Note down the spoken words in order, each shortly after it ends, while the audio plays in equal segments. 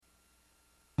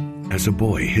As a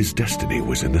boy, his destiny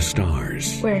was in the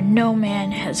stars. Where no man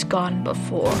has gone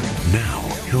before. Now,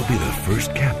 he'll be the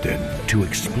first captain to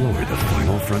explore the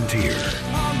final frontier.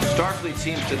 Starfleet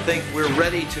seems to think we're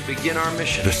ready to begin our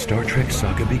mission. The Star Trek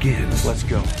saga begins. Let's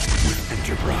go. With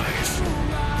Enterprise.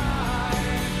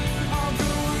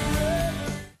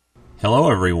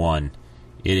 Hello, everyone.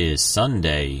 It is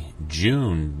Sunday,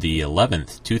 June the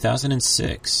 11th,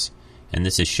 2006. And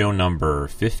this is show number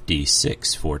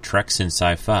 56 for Treks in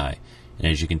Sci-Fi. And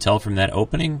as you can tell from that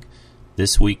opening,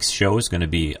 this week's show is going to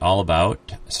be all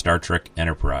about Star Trek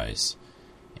Enterprise.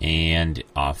 And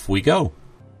off we go.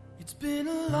 It's been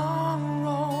a long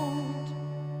road,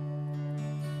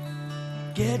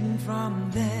 getting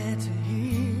from there to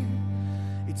here.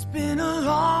 It's been a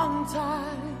long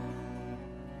time,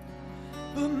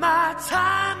 but my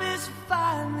time is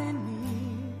finally near.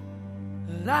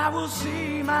 I will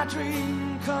see my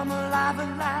dream come alive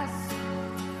at last.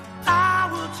 I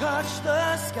will touch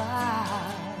the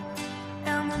sky,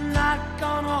 and they're not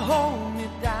gonna hold me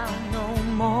down no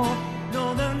more.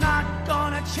 No, they're not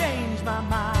gonna change my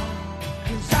mind,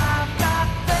 'cause I've got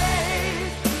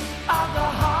faith of the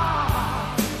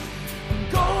heart. I'm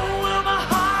going where my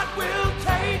heart will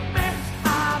take me.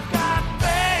 I've got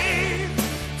faith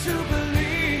to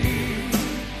believe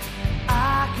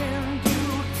I can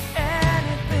do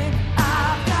anything.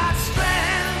 I've got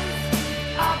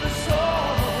strength of the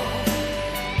soul.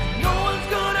 No one's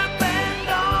gonna bend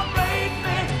or break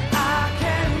me. I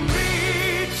can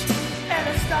reach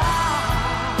any star.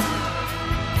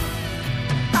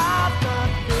 I've got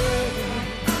faith.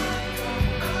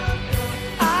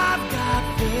 I've got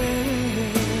faith.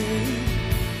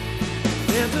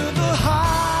 Into the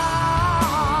heart.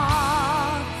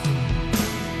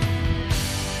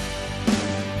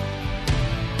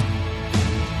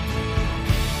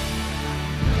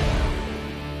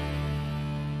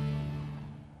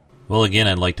 Well, again,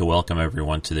 I'd like to welcome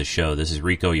everyone to the show. This is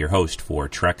Rico, your host for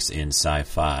Treks in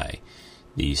Sci-Fi,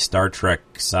 the Star Trek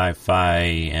sci-fi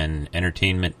and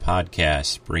entertainment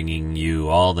podcast, bringing you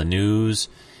all the news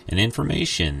and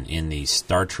information in the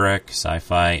Star Trek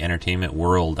sci-fi entertainment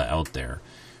world out there,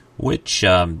 which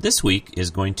this week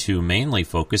is going to mainly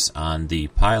focus on the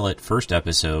pilot first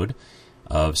episode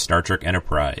of Star Trek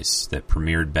Enterprise that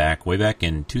premiered way back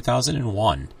in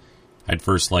 2001. I'd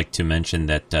first like to mention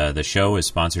that the show is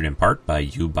sponsored in part by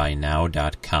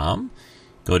YouBuyNow.com.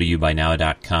 Go to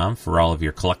YouBuyNow.com for all of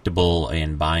your collectible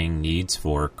and buying needs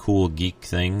for cool geek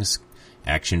things,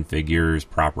 action figures,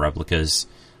 prop replicas,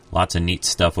 lots of neat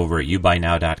stuff over at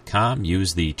YouBuyNow.com.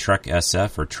 Use the Trek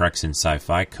SF or Treks in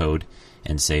Sci-Fi code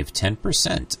and save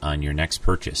 10% on your next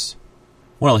purchase.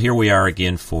 Well, here we are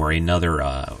again for another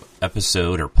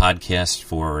episode or podcast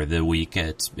for the week.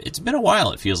 It's been a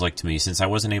while, it feels like to me, since I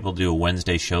wasn't able to do a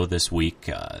Wednesday show this week.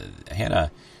 I had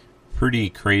a pretty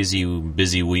crazy,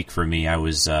 busy week for me. I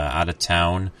was out of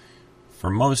town for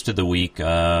most of the week.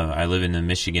 I live in the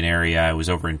Michigan area. I was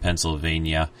over in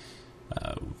Pennsylvania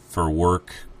for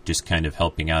work, just kind of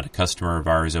helping out a customer of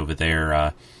ours over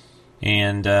there.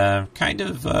 And kind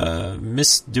of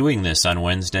missed doing this on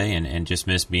Wednesday and just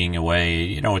missed being away.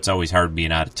 You know, it's always hard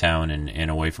being out of town and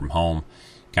away from home.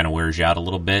 Kind of wears you out a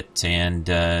little bit. And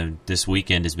this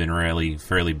weekend has been really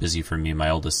fairly busy for me. My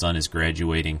oldest son is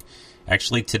graduating.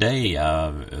 Actually, today,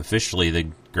 officially, the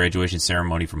graduation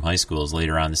ceremony from high school is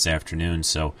later on this afternoon.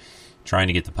 So trying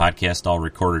to get the podcast all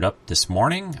recorded up this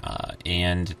morning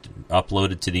and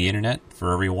uploaded to the internet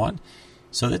for everyone.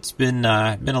 So that's been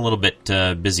a little bit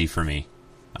busy for me.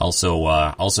 Also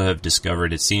have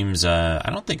discovered, it seems, I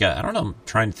don't know, I'm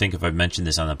trying to think if I've mentioned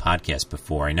this on the podcast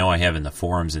before. I know I have in the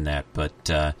forums and that, but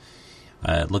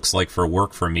it looks like for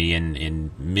work for me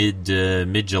in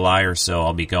mid-July or so,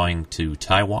 I'll be going to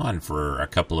Taiwan for a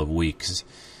couple of weeks,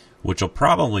 which will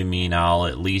probably mean I'll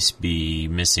at least be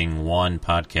missing one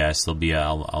podcast.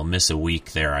 I'll miss a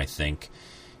week there, I think.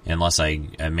 Unless I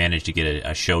manage to get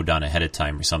a show done ahead of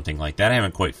time or something like that. I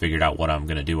haven't quite figured out what I'm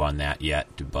going to do on that yet,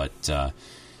 but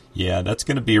yeah, that's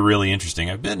going to be really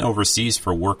interesting. I've been overseas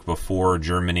for work before,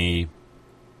 Germany.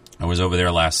 I was over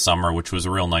there last summer, which was a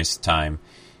real nice time,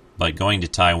 but going to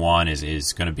Taiwan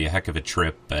is going to be a heck of a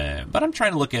trip, but I'm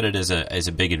trying to look at it as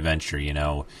a big adventure, you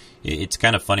know. It's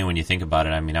kind of funny when you think about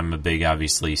it. I mean, I'm a big,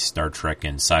 obviously, Star Trek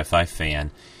and sci-fi fan,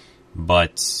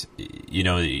 but you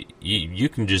know, you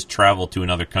can just travel to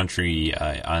another country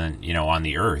on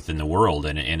the earth, in the world,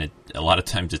 and a lot of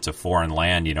times it's a foreign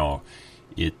land. You know,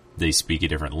 they speak a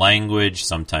different language.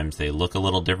 Sometimes they look a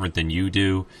little different than you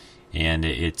do, and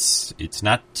it's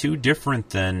not too different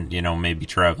than, you know, maybe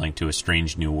traveling to a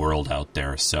strange new world out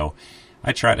there. So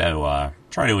I try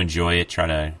to enjoy it, try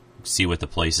to see what the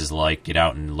place is like, get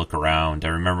out and look around. I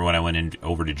remember when I went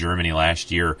over to Germany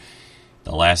last year,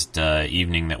 the last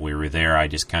evening that we were there, I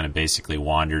just kind of basically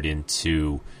wandered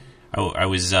into... I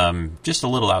was just a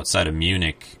little outside of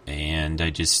Munich, and I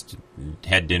just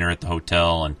had dinner at the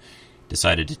hotel and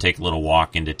decided to take a little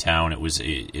walk into town.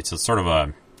 It's a sort of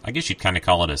a, I guess you'd kind of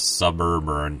call it a suburb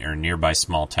or a nearby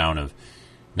small town of,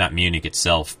 not Munich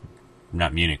itself,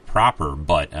 not Munich proper,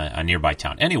 but a nearby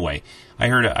town. Anyway, I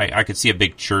heard I could see a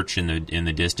big church in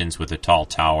the distance with a tall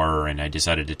tower, and I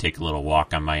decided to take a little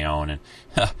walk on my own. And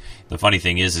the funny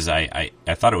thing is I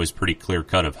thought it was pretty clear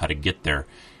cut of how to get there.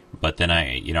 But then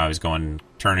I was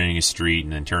turning a street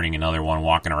and then turning another one,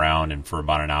 walking around, and for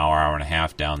about an hour and a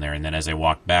half down there. And then as I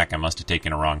walked back, I must have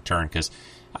taken a wrong turn because,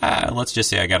 let's just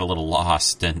say I got a little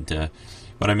lost. And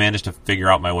but I managed to figure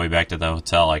out my way back to the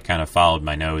hotel. I kind of followed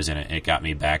my nose, and it got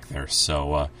me back there.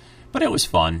 So, but it was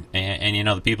fun. And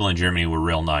the people in Germany were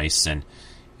real nice.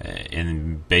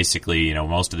 And basically,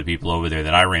 most of the people over there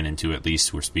that I ran into, at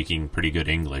least, were speaking pretty good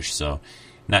English. So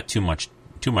not too much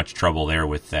trouble there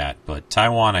with that. But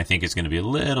Taiwan, I think, is going to be a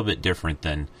little bit different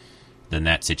than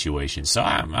that situation. So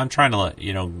I'm trying to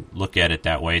look at it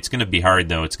that way. It's going to be hard,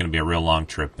 though. It's going to be a real long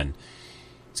trip, and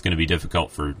it's going to be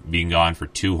difficult for being gone for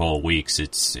 2 whole weeks.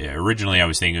 It's originally I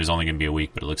was thinking it was only going to be a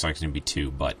week, but it looks like it's going to be 2.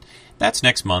 But that's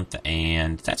next month,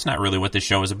 and that's not really what this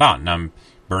show is about. And I'm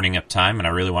burning up time, and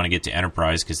I really want to get to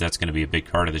Enterprise because that's going to be a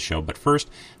big part of the show. But first,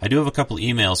 I do have a couple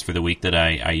emails for the week that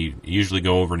I usually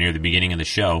go over near the beginning of the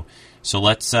show. So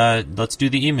let's do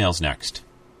the emails next.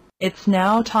 It's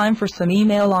now time for some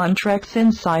email on Treks in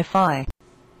Sci-Fi.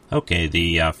 Okay,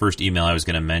 the first email I was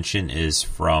going to mention is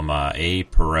from A.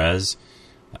 Perez.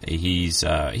 He's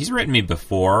written me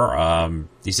before.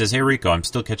 He says, "Hey Rico, I'm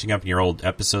still catching up on your old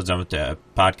episodes. I'm at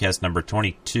podcast number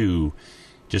 22.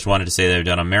 Just wanted to say that I've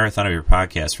done a marathon of your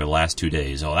podcast for the last 2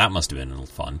 days. Oh, that must have been a little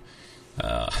fun.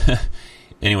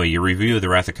 Anyway, your review of the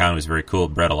Wrath of Khan was very cool.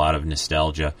 It bred a lot of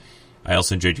nostalgia. I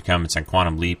also enjoyed your comments on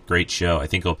Quantum Leap. Great show. I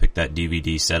think I'll pick that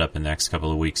DVD set up in the next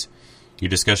couple of weeks. Your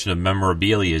discussion of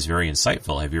memorabilia is very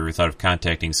insightful. Have you ever thought of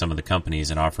contacting some of the companies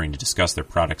and offering to discuss their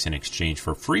products in exchange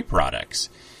for free products?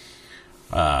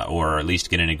 Or at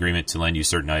least get an agreement to lend you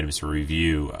certain items for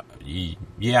review?"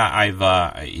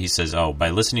 Yeah, he says, by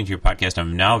listening to your podcast,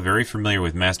 I'm now very familiar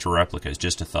with Master Replicas.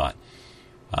 Just a thought.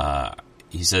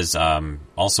 He says,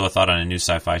 also a thought on a new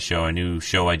sci-fi show. A new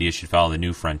show idea should follow the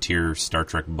New Frontier Star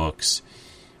Trek books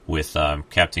with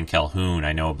Captain Calhoun.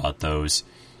 I know about those.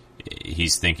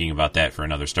 He's thinking about that for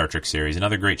another Star Trek series.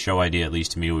 Another great show idea, at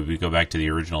least to me, would be go back to the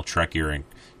original Trek era and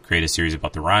create a series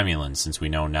about the Romulans, since we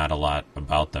know not a lot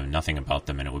about them, nothing about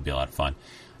them, and it would be a lot of fun.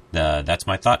 That's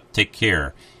my thought. Take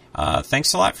care.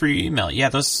 Thanks a lot for your email. Yeah,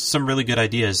 those are some really good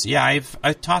ideas. Yeah,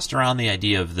 I've tossed around the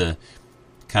idea of the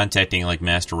contacting like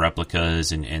Master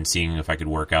Replicas and seeing if I could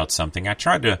work out something. I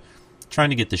trying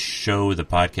to get the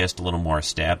podcast a little more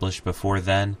established before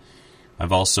then.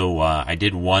 I've also I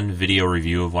did one video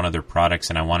review of one of their products,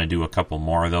 and I want to do a couple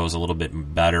more of those, a little bit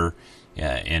better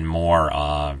and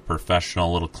more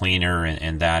professional, a little cleaner,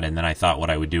 and that. And then I thought what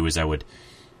I would do is I would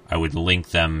link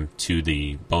them to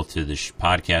both the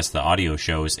podcast, the audio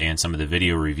shows, and some of the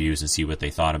video reviews, and see what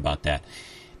they thought about that.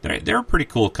 They're a pretty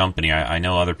cool company. I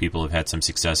know other people have had some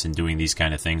success in doing these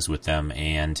kind of things with them,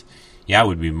 and yeah, I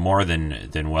would be more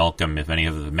than welcome if any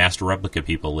of the Master Replica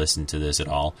people listen to this at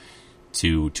all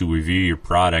to review your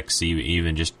products,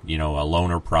 even just a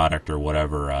loaner product or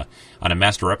whatever. On a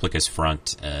Master Replicas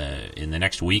front, in the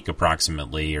next week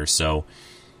approximately or so,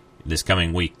 this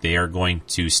coming week, they are going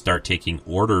to start taking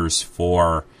orders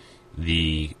for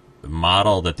the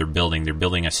model that they're building. They're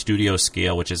building a studio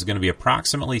scale, which is going to be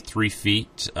approximately 3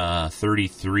 feet,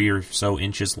 33 or so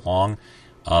inches long,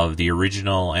 of the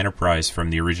original Enterprise from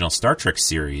the original Star Trek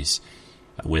series,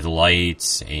 with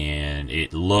lights, and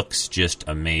it looks just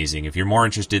amazing. If you're more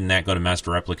interested in that, go to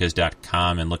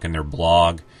masterreplicas.com and look in their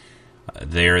blog.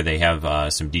 There they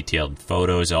have some detailed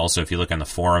photos. Also, if you look on the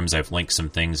forums, I've linked some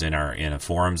things in a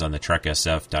forums on the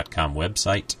treksf.com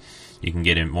website. You can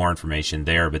get more information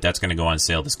there, but that's going to go on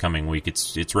sale this coming week.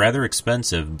 It's rather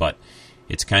expensive, but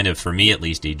it's kind of, for me at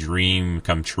least, a dream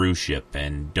come true ship.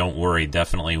 And don't worry,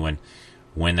 definitely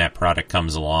when that product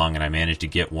comes along and I manage to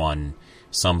get one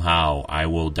somehow, I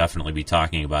will definitely be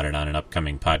talking about it on an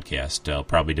upcoming podcast. I'll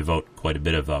probably devote quite a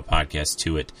bit of a podcast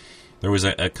to it. There was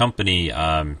a company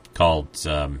called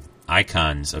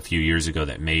Icons a few years ago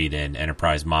that made an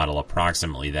Enterprise model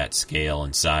approximately that scale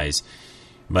and size,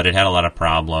 but it had a lot of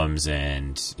problems,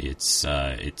 and it's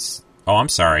oh, I'm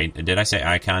sorry, did I say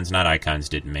Icons? Not Icons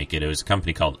didn't make it. It was a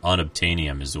company called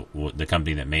Unobtainium is the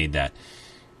company that made that.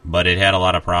 but it had a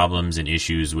lot of problems and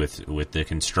issues with the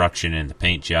construction and the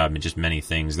paint job and just many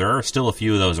things. There are still a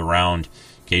few of those around.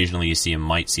 Occasionally you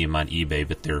might see them on eBay,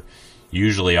 but they're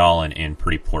usually all in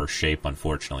pretty poor shape,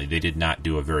 unfortunately. They did not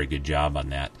do a very good job on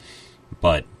that.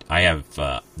 But I have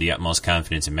the utmost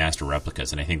confidence in Master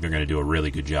Replicas, and I think they're going to do a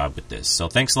really good job with this. So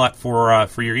thanks a lot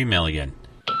for your email again.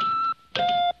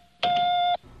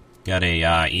 Got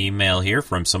a email here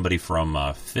from somebody from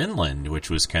Finland, which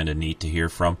was kind of neat to hear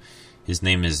from. His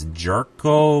name is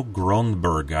Jarkko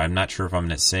Gronberg. I'm not sure if I'm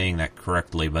not saying that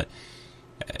correctly, but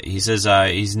he says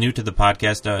he's new to the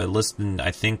podcast. Listened,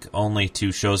 I think, only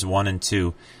to shows 1 and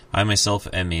 2. I myself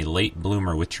am a late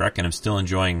bloomer with Trek, and I'm still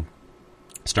enjoying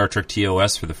Star Trek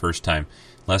TOS for the first time.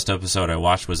 Last episode I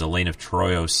watched was Elaine of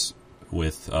Troyos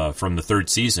from the 3rd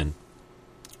season.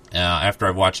 After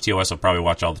I've watched TOS, I'll probably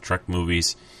watch all the Trek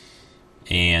movies.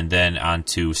 And then on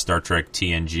to Star Trek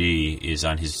TNG is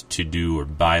on his to-do or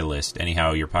buy list.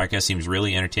 Anyhow, your podcast seems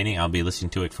really entertaining. I'll be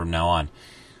listening to it from now on.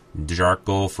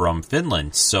 Jarkko from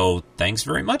Finland. So thanks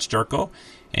very much, Jarkko.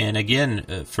 And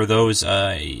again, for those,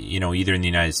 either in the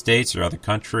United States or other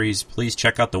countries, please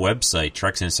check out the website,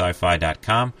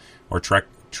 treksinsci-fi.com or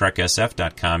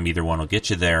treksf.com. Either one will get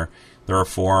you there. There are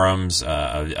forums,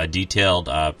 a detailed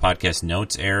podcast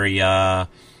notes area,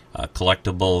 a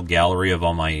collectible gallery of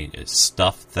all my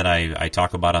stuff that I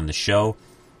talk about on the show.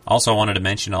 Also, I wanted to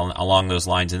mention along those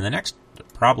lines, in the next,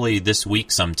 probably this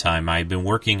week sometime, I've been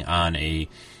working on a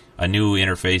new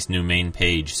interface, new main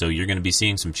page, so you're going to be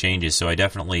seeing some changes. So I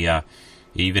definitely,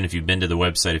 even if you've been to the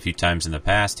website a few times in the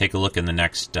past, take a look in the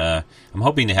next, I'm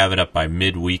hoping to have it up by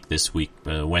midweek this week,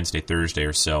 Wednesday, Thursday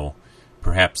or so,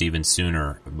 perhaps even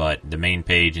sooner, but the main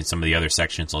page and some of the other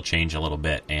sections will change a little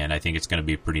bit, and I think it's going to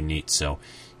be pretty neat, so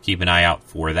keep an eye out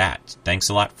for that. Thanks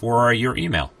a lot for your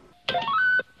email.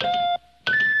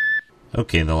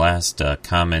 Okay, the last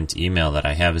email that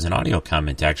I have is an audio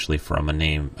comment, actually, from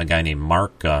a guy named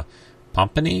Mark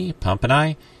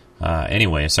Pompani.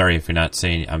 Anyway, sorry if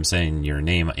I'm saying your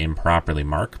name improperly,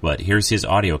 Mark, but here's his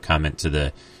audio comment to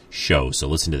the show, so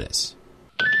listen to this.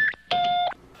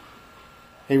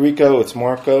 Hey Rico, it's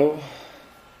Marco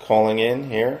calling in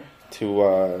here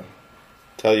to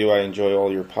tell you I enjoy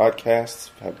all your podcasts.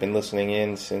 I've been listening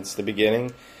in since the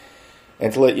beginning,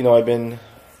 and to let you know I've been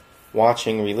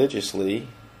watching religiously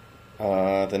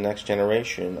The Next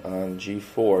Generation on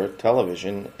G4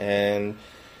 television, and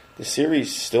the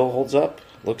series still holds up,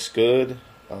 looks good.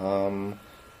 I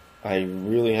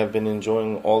really have been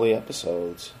enjoying all the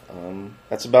episodes.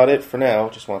 That's about it for now.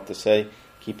 Just want to say,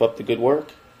 keep up the good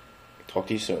work. Talk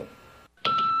to you soon.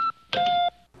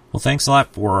 Well, thanks a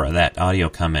lot for that audio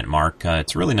comment, Mark.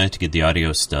 It's really nice to get the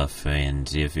audio stuff,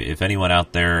 and if anyone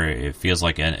out there feels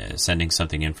like sending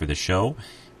something in for the show,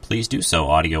 please do so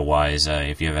audio-wise.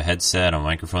 If you have a headset, a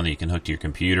microphone that you can hook to your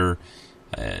computer,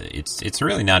 it's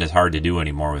really not as hard to do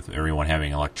anymore with everyone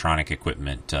having electronic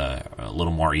equipment a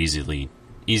little more easy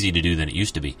to do than it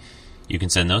used to be. You can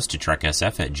send those to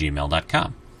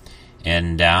treksf@gmail.com.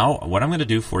 And now, what I'm going to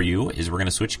do for you is we're going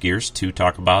to switch gears to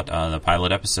talk about the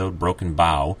pilot episode, Broken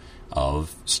Bow,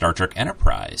 of Star Trek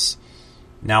Enterprise.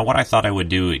 Now, what I thought I would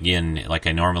do, again, like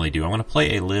I normally do, I'm going to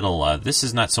play a little, this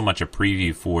is not so much a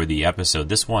preview for the episode.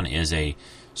 This one is a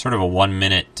sort of a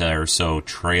 1-minute or so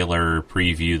trailer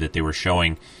preview that they were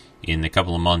showing in the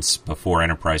couple of months before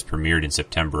Enterprise premiered in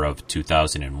September of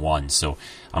 2001. So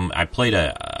I played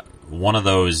one of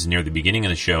those near the beginning of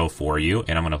the show for you,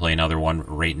 and I'm going to play another one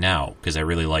right now because I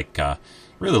really like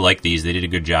these. They did a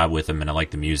good job with them, and I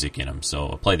like the music in them. So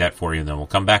I'll play that for you, and then we'll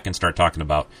come back and start talking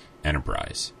about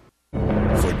Enterprise.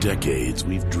 For decades,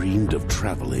 we've dreamed of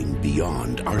traveling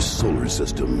beyond our solar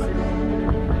system.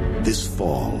 This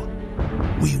fall,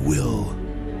 we will.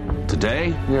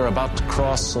 Today, we are about to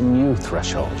cross a new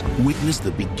threshold. Witness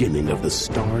the beginning of the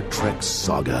Star Trek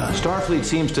saga. Starfleet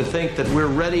seems to think that we're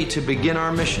ready to begin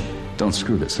our mission. Don't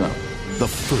screw this up. The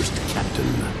first captain.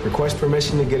 Request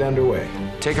permission to get underway.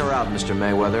 Take her out, Mr.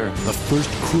 Mayweather. The first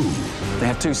crew. They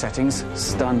have 2 settings,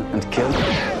 stun and kill.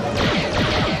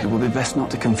 It will be best not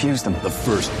to confuse them. The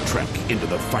first trek into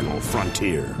the final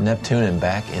frontier. Neptune and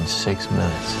back in 6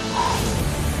 minutes.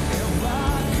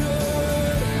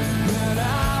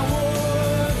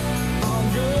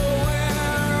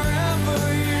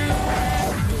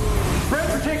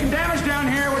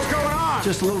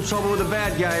 Just a little trouble with the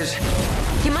bad guys.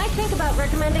 You might think about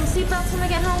recommending seatbelts when we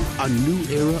get home. A new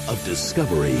era of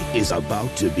discovery is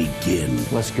about to begin.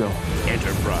 Let's go.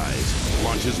 Enterprise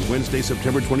launches Wednesday,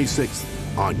 September 26th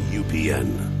on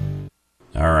UPN.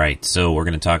 All right, so we're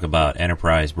going to talk about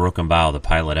Enterprise Broken Bow, the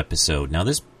pilot episode. Now,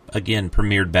 this, again,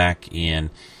 premiered back in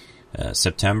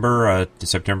September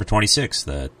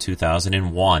 26th,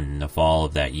 2001, the fall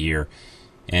of that year.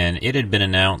 And it had been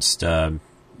announced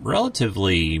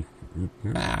relatively,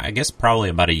 I guess probably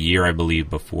about a year, I believe,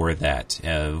 before that.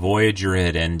 Voyager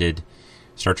had ended,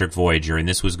 Star Trek Voyager, and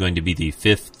this was going to be the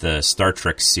 5th Star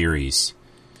Trek series.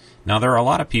 Now, there are a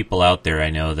lot of people out there,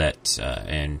 I know, that,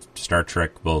 and Star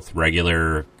Trek, both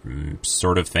regular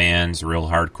sort of fans, real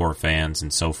hardcore fans,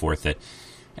 and so forth, that,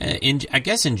 I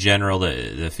guess in general,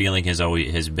 the feeling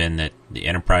has been that the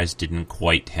Enterprise didn't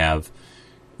quite have,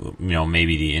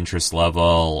 maybe the interest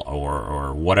level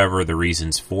or whatever the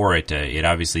reasons for it. It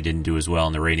obviously didn't do as well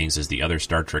in the ratings as the other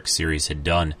Star Trek series had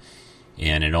done,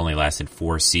 and it only lasted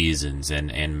 4 seasons,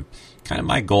 and kind of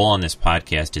my goal on this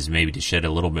podcast is maybe to shed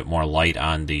a little bit more light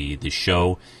on the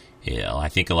show. I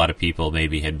think a lot of people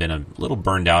maybe had been a little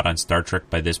burned out on Star Trek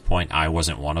by this point. I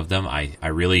wasn't one of them. I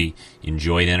really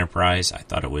enjoyed Enterprise. I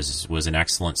thought it was an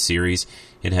excellent series.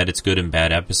 It had its good and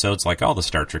bad episodes, like all the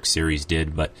Star Trek series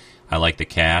did, but I like the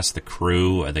cast, the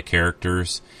crew, the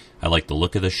characters. I like the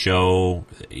look of the show,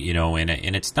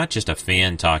 and it's not just a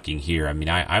fan talking here. I mean,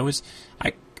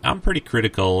 I'm pretty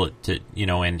critical to,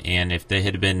 and if they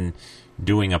had been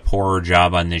doing a poorer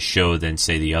job on this show than,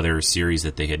 say, the other series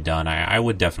that they had done, I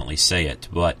would definitely say it.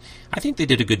 But I think they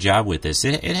did a good job with this.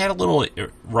 It had a little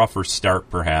rougher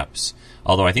start, perhaps,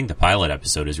 although I think the pilot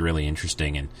episode is really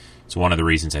interesting, and it's one of the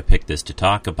reasons I picked this to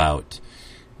talk about.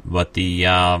 But the,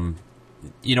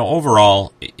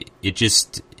 overall,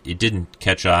 it didn't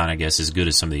catch on, I guess, as good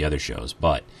as some of the other shows.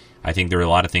 But I think there were a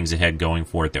lot of things it had going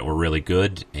for it that were really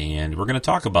good, and we're going to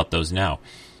talk about those now.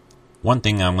 One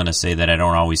thing I'm going to say that I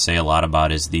don't always say a lot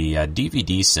about is the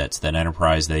DVD sets that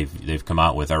Enterprise they've come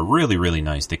out with are really, really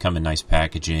nice. They come in nice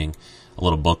packaging, a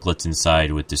little booklets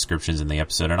inside with descriptions in the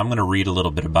episode, and I'm going to read a little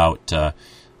bit about,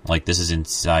 like this is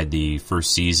inside the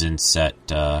first season set.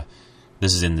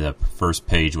 This is in the first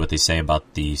page, what they say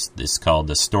about this called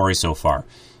The Story So Far.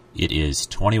 It is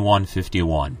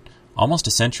 2151. Almost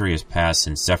a century has passed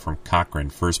since Zefram Cochrane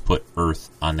first put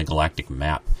Earth on the galactic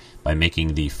map by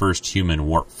making the first human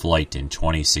warp flight in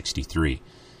 2063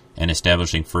 and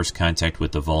establishing first contact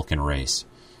with the Vulcan race.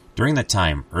 During that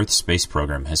time, Earth's space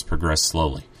program has progressed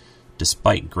slowly.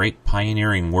 Despite great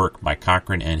pioneering work by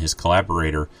Cochrane and his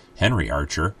collaborator Henry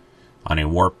Archer on a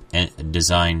warp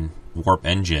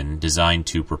engine designed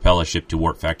to propel a ship to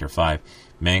warp factor 5,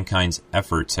 mankind's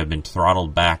efforts have been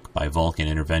throttled back by Vulcan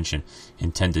intervention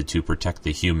intended to protect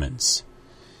the humans.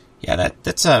 Yeah,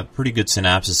 that's a pretty good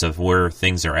synopsis of where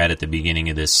things are at the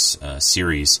beginning of this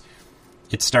series.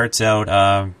 It starts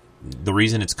out, the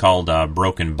reason it's called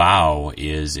Broken Bow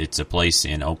is it's a place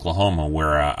in Oklahoma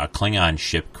where a Klingon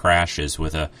ship crashes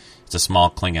it's a small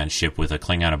Klingon ship with a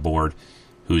Klingon aboard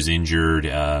who's injured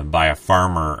by a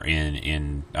farmer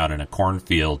out in a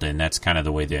cornfield, and that's kind of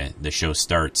the way the show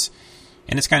starts.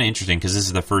 And it's kind of interesting because this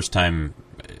is the first time,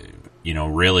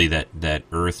 really that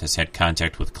Earth has had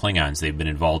contact with Klingons. They've been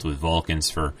involved with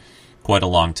Vulcans for quite a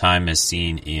long time, as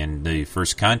seen in the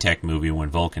First Contact movie when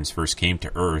Vulcans first came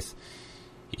to Earth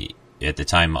at the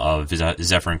time of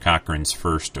Zefram Cochrane's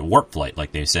first warp flight,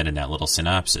 like they said in that little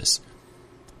synopsis.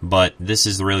 But this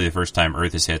is really the first time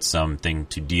Earth has had something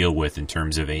to deal with in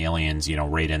terms of aliens,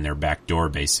 right in their back door,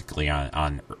 basically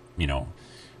on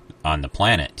the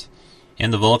planet.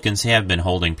 And the Vulcans have been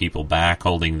holding people back,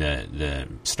 holding the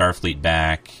Starfleet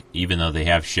back, even though they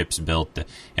have ships built. The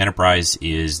Enterprise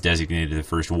is designated the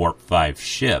first Warp 5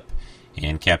 ship,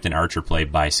 and Captain Archer,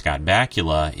 played by Scott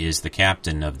Bakula, is the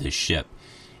captain of this ship.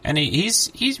 And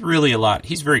he's really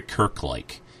he's very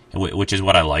Kirk-like, which is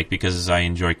what I like, because I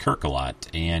enjoy Kirk a lot.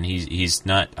 And he's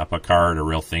not a Picard, a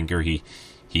real thinker.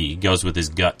 He goes with his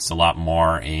guts a lot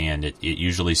more, and it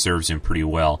usually serves him pretty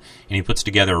well. And he puts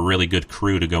together a really good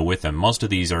crew to go with him. Most of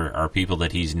these are people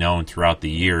that he's known throughout the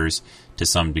years to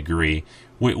some degree,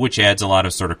 which adds a lot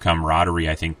of sort of camaraderie,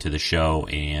 I think, to the show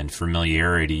and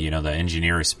familiarity. The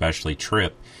engineer, especially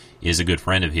Trip, is a good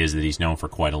friend of his that he's known for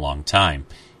quite a long time.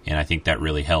 And I think that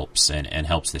really helps and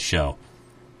helps the show.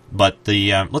 But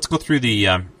let's go through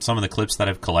some of the clips that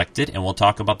I've collected, and we'll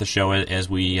talk about the show as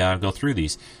we go through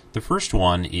these. The first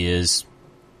one is,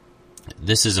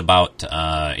 this is about,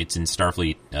 it's in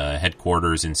Starfleet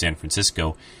headquarters in San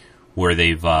Francisco, where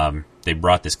they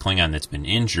brought this Klingon that's been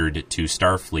injured to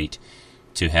Starfleet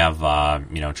to have,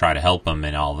 try to help him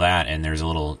and all that. And there's a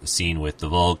little scene with the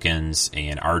Vulcans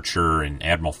and Archer and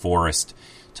Admiral Forrest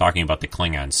talking about the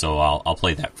Klingon. So I'll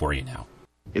play that for you now.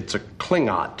 It's a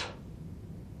Klingon.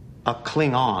 A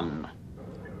Klingon.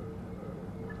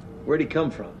 Where'd he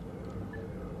come from?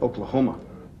 Oklahoma.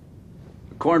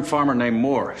 A corn farmer named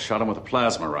Moore shot him with a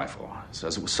plasma rifle.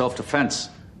 Says it was self-defense.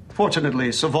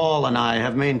 Fortunately, Saval and I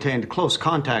have maintained close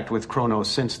contact with Kronos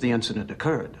since the incident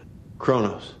occurred.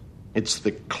 Kronos. It's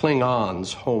the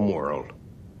Klingons' homeworld.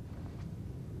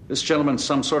 This gentleman's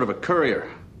some sort of a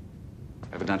courier.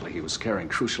 Evidently, he was carrying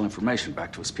crucial information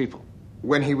back to his people.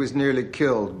 When he was nearly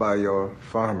killed by your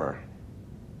farmer.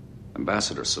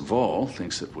 Ambassador Saval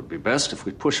thinks it would be best if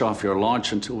we push off your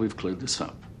launch until we've cleared this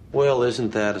up. Well,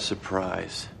 isn't that a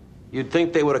surprise? You'd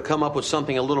think they would have come up with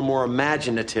something a little more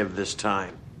imaginative this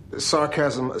time.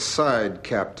 Sarcasm aside,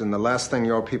 Captain, the last thing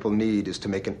your people need is to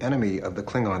make an enemy of the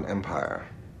Klingon Empire.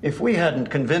 If we hadn't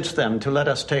convinced them to let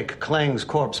us take Klang's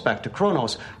corpse back to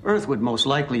Kronos, Earth would most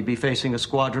likely be facing a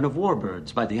squadron of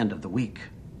warbirds by the end of the week.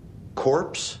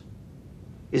 Corpse?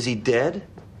 Is he dead?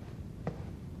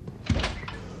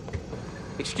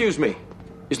 Excuse me.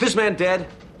 Is this man dead?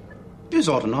 His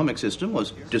autonomic system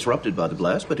was disrupted by the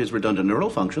blast, but his redundant neural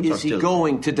functions are still... Is he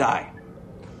going to die?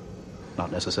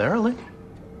 Not necessarily.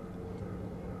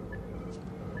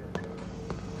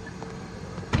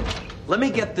 Let me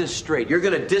get this straight. You're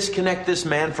going to disconnect this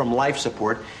man from life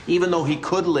support, even though he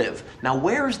could live. Now,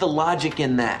 where is the logic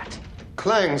in that?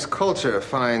 Klang's culture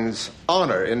finds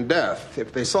honor in death.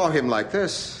 If they saw him like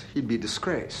this, he'd be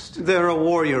disgraced. They're a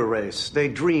warrior race. They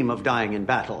dream of dying in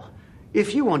battle.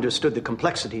 If you understood the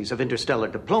complexities of interstellar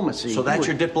diplomacy... So that's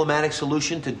your diplomatic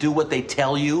solution, to do what they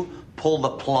tell you? Pull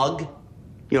the plug?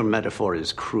 Your metaphor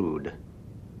is crude,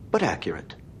 but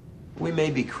accurate. We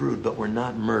may be crude, but we're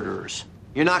not murderers.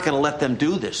 You're not going to let them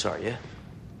do this, are you?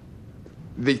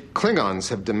 The Klingons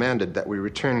have demanded that we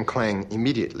return Klang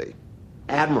immediately.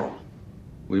 Admiral.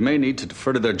 We may need to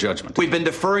defer to their judgment. We've been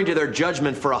deferring to their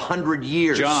judgment for 100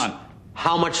 years. John.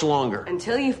 How much longer?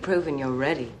 Until you've proven you're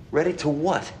ready. Ready to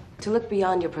what? To look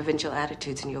beyond your provincial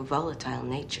attitudes and your volatile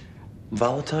nature.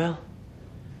 Volatile?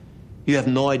 You have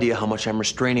no idea how much I'm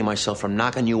restraining myself from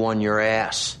knocking you on your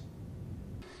ass.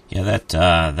 Yeah,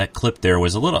 that clip there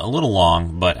was a little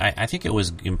long, but I think it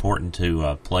was important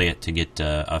to play it to get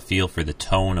a feel for the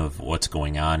tone of what's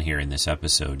going on here in this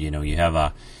episode. You know, you have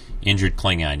a injured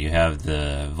Klingon, you have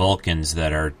the Vulcans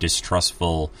that are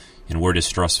distrustful, and we're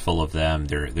distrustful of them.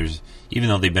 There's even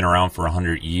though they've been around for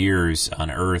 100 years on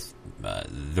Earth,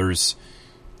 there's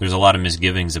a lot of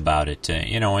misgivings about it,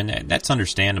 and that's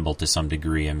understandable to some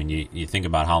degree. I mean, you think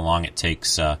about how long it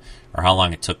takes, or how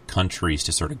long it took countries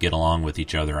to sort of get along with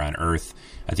each other on Earth.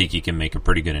 I think you can make a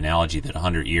pretty good analogy that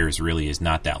 100 years really is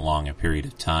not that long a period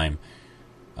of time,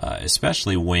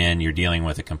 especially when you're dealing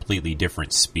with a completely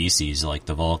different species like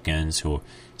the Vulcans, who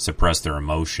suppress their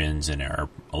emotions and are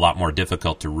a lot more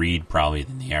difficult to read probably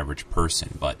than the average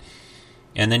person.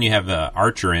 And then you have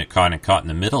Archer kind of caught in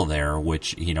the middle there,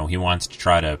 which, he wants to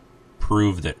try to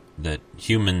prove that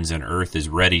humans and Earth is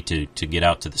ready to get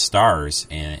out to the stars,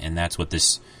 and that's what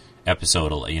this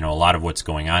episode, a lot of what's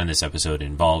going on in this episode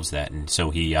involves that. And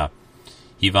so he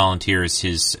volunteers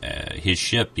his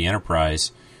ship, the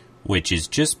Enterprise, which is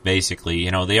just basically,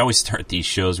 they always start these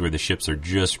shows where the ships are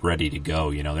just ready to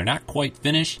go. They're not quite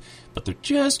finished, but they're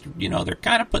just, they're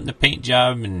kind of putting the paint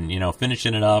job and,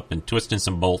 finishing it up and twisting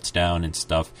some bolts down and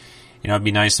stuff. It'd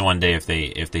be nice one day if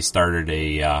they started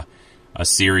a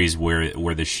series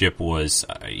where the ship was,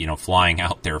 flying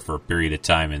out there for a period of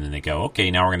time, and then they go, okay,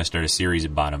 now we're going to start a series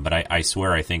about them. But I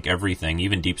swear, I think everything,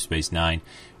 even Deep Space Nine,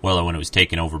 well, when it was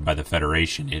taken over by the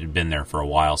Federation, it had been there for a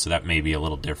while, so that may be a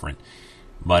little different.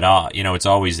 But, it's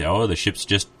always, the ship's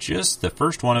just the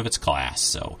first one of its class.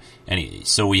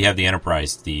 So we have the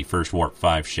Enterprise, the first Warp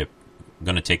 5 ship,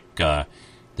 going to take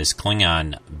this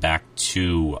Klingon back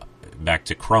to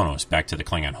Kronos, back to the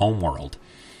Klingon homeworld.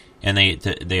 And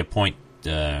they appoint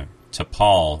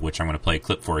T'Pol, which I'm going to play a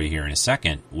clip for you here in a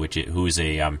second, who's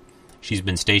she's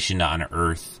been stationed on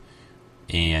Earth,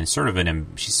 and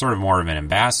she's sort of more of an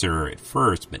ambassador at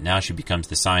first, but now she becomes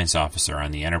the science officer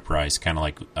on the Enterprise, kind of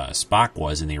like Spock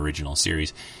was in the original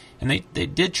series. And they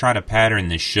did try to pattern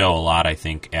this show a lot, I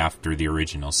think, after the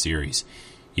original series.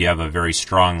 You have a very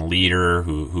strong leader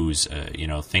who's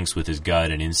thinks with his gut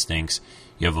and instincts.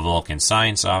 You have a Vulcan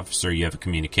science officer. You have a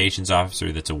communications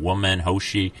officer that's a woman,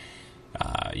 Hoshi.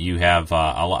 You have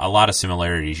a lot of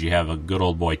similarities. You have a good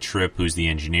old boy Trip, who's the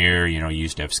engineer. You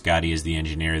used to have Scotty as the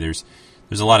engineer. There's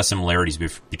a lot of similarities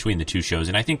between the two shows,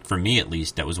 and I think for me at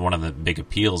least that was one of the big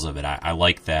appeals of it. I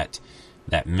like that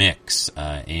mix,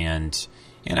 and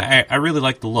I really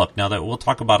like the look. Now that we'll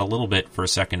talk about a little bit for a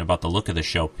second about the look of the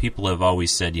show. People have always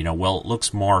said, well, it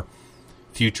looks more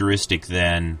futuristic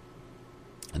than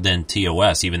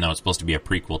TOS, even though it's supposed to be a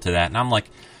prequel to that. And I'm like,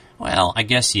 well, I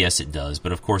guess yes, it does.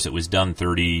 But of course, it was done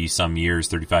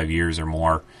 35 years or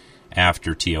more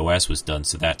after TOS was done,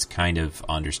 so that's kind of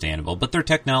understandable. But their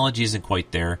technology isn't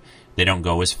quite there. They don't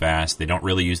go as fast. They don't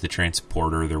really use the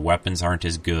transporter. Their weapons aren't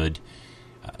as good.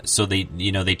 So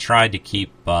they tried to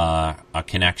keep a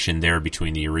connection there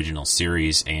between the original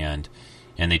series and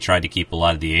they tried to keep a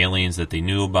lot of the aliens that they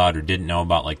knew about or didn't know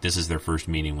about, like this is their first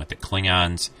meeting with the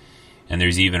Klingons. And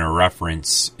there's even a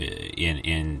reference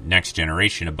in Next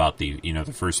Generation about the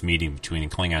first meeting between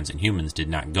the Klingons and humans did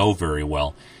not go very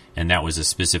well, and that was a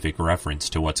specific reference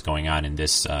to what's going on in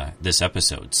this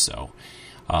episode. So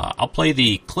I'll play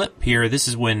the clip here. This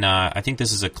is when I think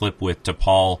this is a clip with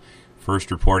T'Pol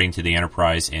first reporting to the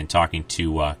Enterprise and talking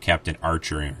to Captain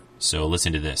Archer. So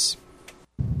listen to this.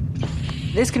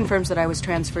 This confirms that I was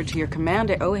transferred to your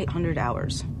command at 0800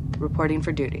 hours, reporting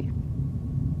for duty.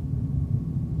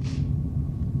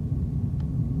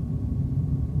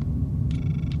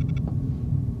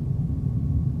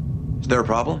 Is there a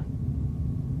problem?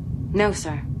 No,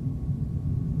 sir.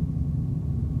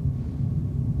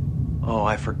 Oh,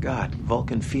 I forgot.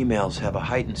 Vulcan females have a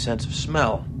heightened sense of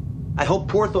smell. I hope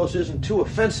Porthos isn't too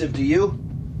offensive to you.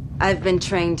 I've been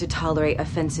trained to tolerate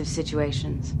offensive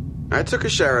situations. I took a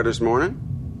shower this morning.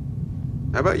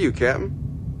 How about you,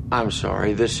 Captain? I'm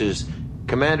sorry, this is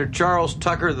Commander Charles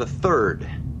Tucker III,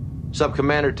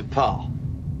 Sub-Commander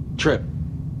T'Pol. Trip.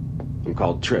 I'm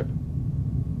called Trip.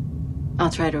 I'll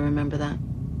try to remember that.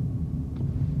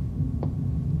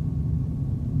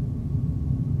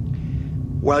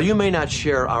 While you may not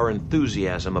share our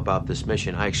enthusiasm about this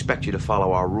mission, I expect you to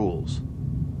follow our rules.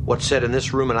 What's said in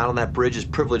this room and out on that bridge is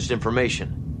privileged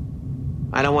information.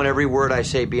 I don't want every word I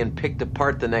say being picked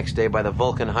apart the next day by the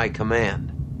Vulcan High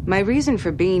Command. My reason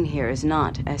for being here is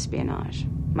not espionage.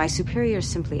 My superiors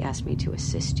simply asked me to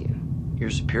assist you. Your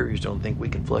superiors don't think we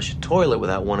can flush a toilet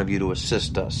without one of you to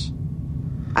assist us.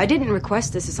 I didn't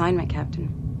request this assignment,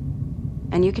 Captain.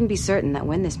 And you can be certain that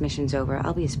when this mission's over,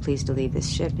 I'll be as pleased to leave this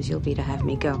ship as you'll be to have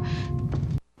me go.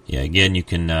 Yeah, again, you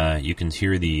can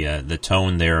hear the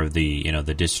tone there of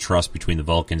the distrust between the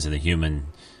Vulcans and the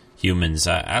humans.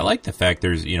 I like the fact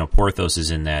there's Porthos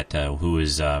is in that who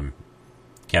is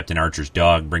Captain Archer's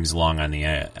dog brings along on the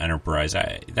Enterprise.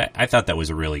 I thought that was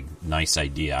a really nice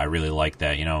idea. I really like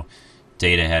that.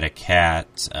 Data had a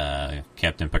cat.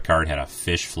 Captain Picard had a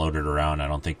fish floated around. I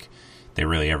don't think they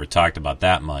really ever talked about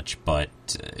that much, but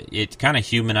it kind of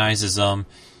humanizes them.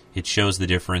 It shows the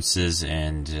differences,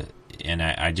 and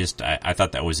I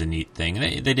thought that was a neat thing.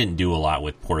 They didn't do a lot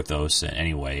with Porthos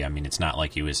anyway. I mean, it's not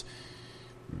like he was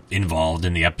involved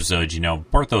in the episodes.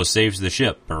 Porthos saves the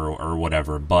ship or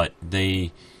whatever, but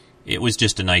it was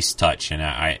just a nice touch,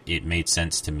 and it made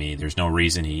sense to me. There's no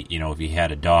reason if he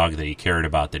had a dog that he cared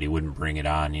about, that he wouldn't bring it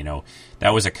on.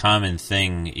 That was a common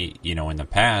thing, in the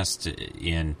past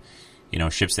in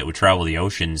ships that would travel the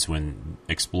oceans when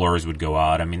explorers would go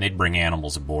out. I mean, they'd bring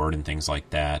animals aboard and things like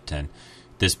that. And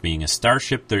this being a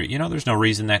starship, there's no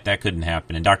reason that couldn't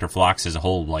happen. And Dr. Phlox has a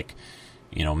whole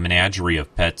menagerie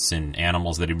of pets and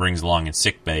animals that he brings along in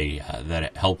sickbay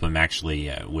that help him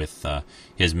actually with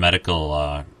his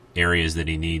medical areas that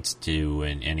he needs to.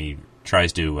 And he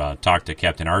tries to talk to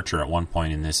Captain Archer at one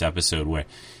point in this episode where he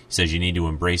says you need to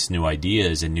embrace new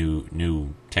ideas and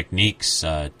new techniques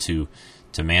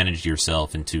to manage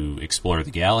yourself and to explore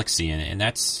the galaxy, and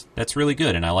that's really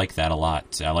good, and I like that a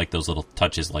lot. I like those little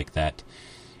touches like that.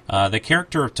 The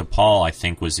character of T'Pol, I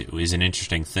think, was an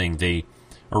interesting thing.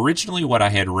 Originally what I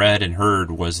had read and heard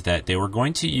was that they were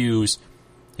going to use,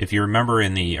 if you remember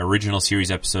in the original series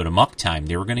episode Amok Time,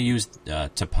 they were going to use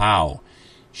T'Pau.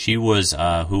 She was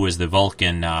who was the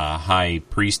Vulcan high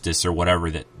priestess or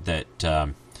whatever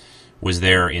that was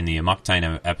there in the Amok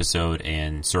Time episode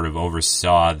and sort of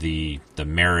oversaw the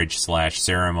marriage /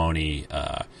 ceremony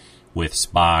with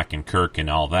Spock and Kirk and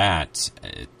all that.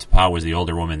 T'Pau was the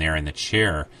older woman there in the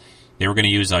chair. They were going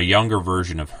to use a younger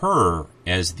version of her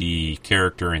as the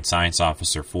character and science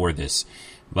officer for this.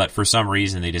 But for some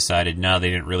reason they decided, no, they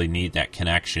didn't really need that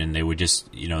connection. They would just,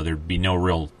 there'd be no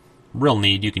real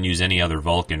need. You can use any other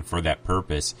Vulcan for that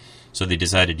purpose. So they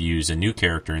decided to use a new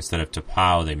character instead of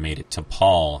T'Pau. They made it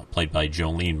T'Pol, played by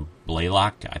Jolene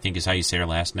Blalock, I think is how you say her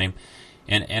last name.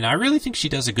 And I really think she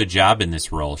does a good job in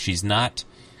this role. She's not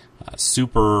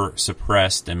super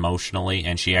suppressed emotionally,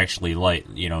 and she actually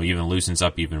even loosens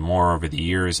up even more over the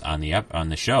years on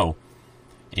the show.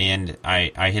 And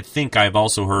I think I've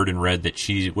also heard and read that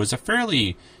she was a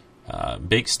fairly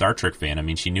big Star Trek fan. I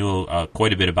mean, she knew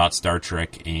quite a bit about Star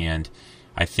Trek, and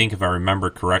I think if I remember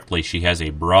correctly, she has a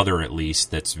brother at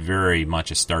least that's very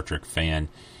much a Star Trek fan.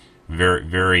 Very,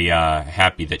 very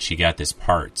happy that she got this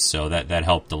part, so that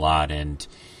helped a lot. And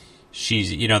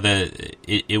she's,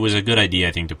 it was a good idea,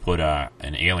 I think, to put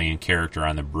an alien character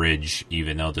on the bridge,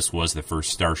 even though this was the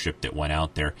first starship that went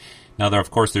out there. Now,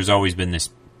 of course, there's always been this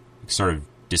sort of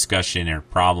discussion or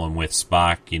problem with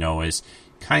Spock, as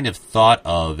kind of thought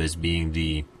of as being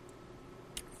the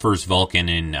first Vulcan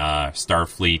in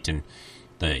Starfleet, and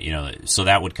so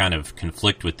that would kind of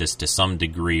conflict with this to some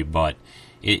degree, but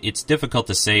it's difficult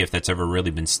to say if that's ever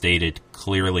really been stated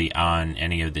clearly on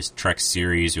any of this Trek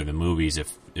series or the movies,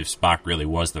 if Spock really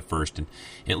was the first. And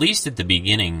at least at the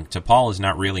beginning, T'Pol is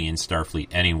not really in Starfleet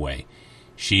anyway.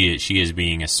 She is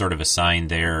being a sort of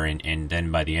assigned there, and then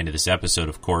by the end of this episode,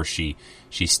 of course, she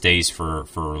stays for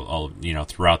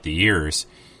throughout the years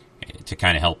to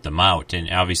kind of help them out.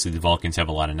 And obviously the Vulcans have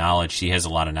a lot of knowledge. She has a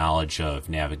lot of knowledge of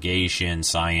navigation,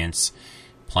 science,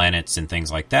 planets, and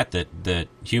things like that the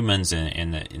humans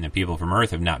and the people from Earth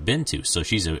have not been to. So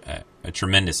she's a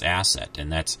tremendous asset,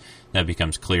 and that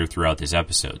becomes clear throughout this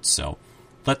episode. So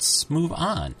let's move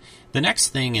on. The next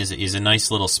thing is a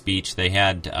nice little speech. They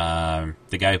had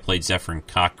the guy who played Zefram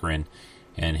Cochrane,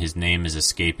 and his name is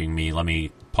escaping me. Let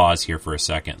me pause here for a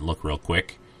second and look real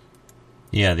quick.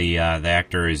 Yeah, the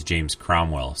actor is James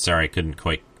Cromwell. Sorry, I couldn't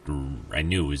quite... I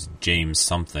knew it was James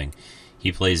something.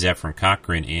 He plays Zefram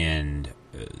Cochrane in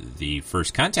the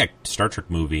First Contact Star Trek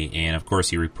movie, and of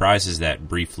course he reprises that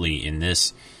briefly in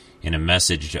a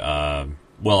message. I'll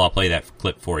play that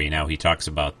clip for you now. He talks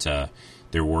about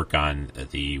their work on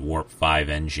the Warp 5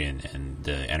 engine and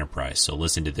the Enterprise. So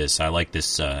listen to this. I like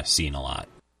this scene a lot.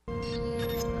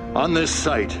 On this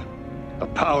site, a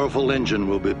powerful engine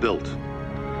will be built.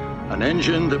 An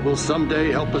engine that will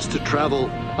someday help us to travel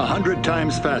 100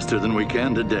 times faster than we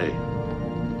can today.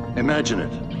 Imagine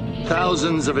it.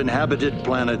 Thousands of inhabited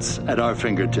planets at our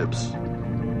fingertips.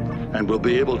 And we'll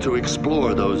be able to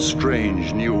explore those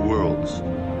strange new worlds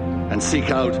and seek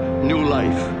out new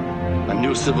life and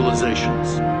new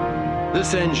civilizations.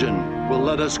 This engine will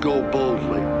let us go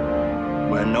boldly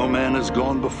where no man has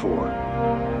gone before.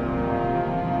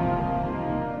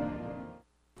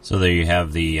 So there you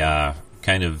have the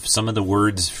kind of some of the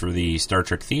words for the Star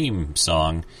Trek theme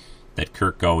song that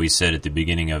Kirk always said at the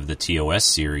beginning of the TOS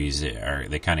series.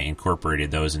 They kind of incorporated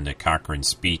those into Cochrane's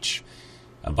speech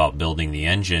about building the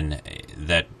engine.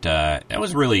 That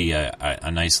was really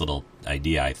a nice little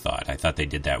idea, I thought. I thought they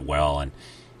did that well, and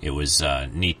it was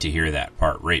neat to hear that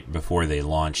part right before they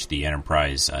launched the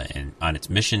Enterprise on its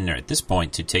mission at this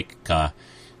point to take the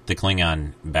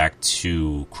Klingon back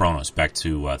to Kronos, back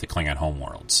to the Klingon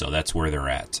homeworld. So that's where they're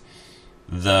at.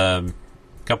 The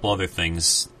couple other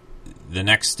things. The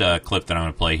next clip that I'm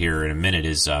going to play here in a minute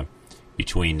is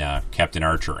between Captain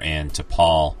Archer and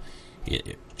T'Pol,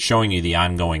 showing you the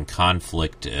ongoing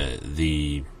conflict.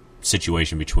 The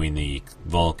situation between the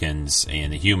Vulcans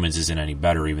and the humans isn't any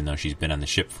better, even though she's been on the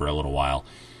ship for a little while.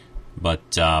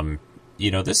 But,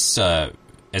 this,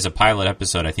 as a pilot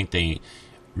episode, I think they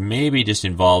maybe just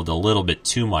involved a little bit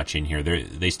too much in here.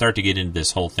 They start to get into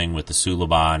this whole thing with the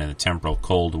Suliban and the Temporal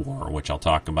Cold War, which I'll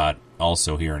talk about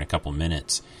also here in a couple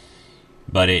minutes.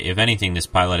 But if anything, this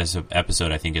pilot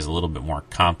episode, I think, is a little bit more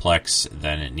complex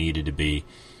than it needed to be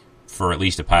for at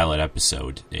least a pilot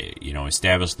episode.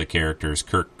 Establish the characters.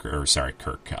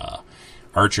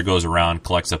 Archer goes around,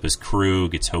 collects up his crew,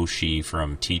 gets Hoshi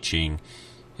from teaching,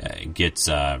 gets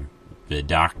the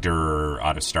doctor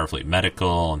out of Starfleet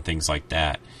Medical and things like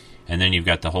that. And then you've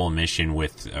got the whole mission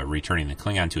with returning the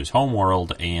Klingon to his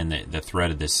homeworld and the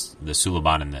threat of the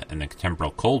Suliban and the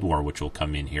Temporal Cold War, which will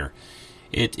come in here.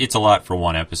 It's a lot for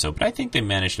one episode, but I think they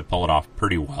managed to pull it off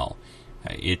pretty well.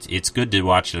 It's good to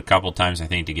watch it a couple times, I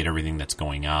think, to get everything that's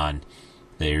going on.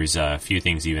 There's a few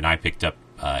things even I picked up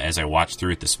as I watched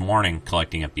through it this morning,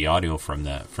 collecting up the audio from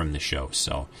the show.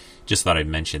 So just thought I'd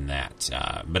mention that.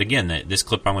 But again, this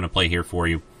clip I'm going to play here for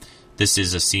you, this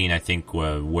is a scene, I think,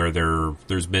 where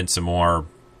there's been some more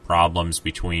problems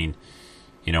between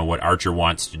what Archer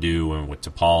wants to do and what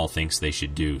T'Pol thinks they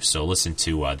should do. So listen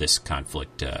to this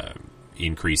conflict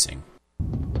increasing.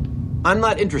 I'm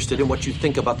not interested in what you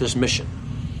think about this mission.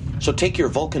 So take your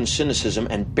Vulcan cynicism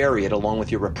and bury it along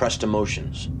with your repressed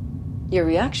emotions. Your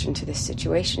reaction to this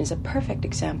situation is a perfect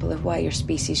example of why your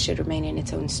species should remain in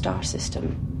its own star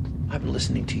system. I've been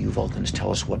listening to you Vulcans tell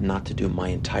us what not to do my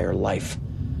entire life.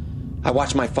 I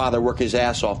watched my father work his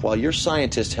ass off while your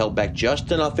scientists held back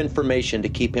just enough information to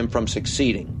keep him from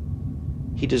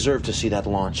succeeding. He deserved to see that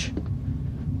launch.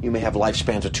 You may have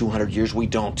lifespans of 200 years, we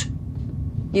don't.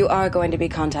 You are going to be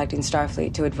contacting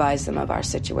Starfleet to advise them of our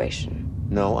situation.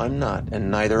 No, I'm not,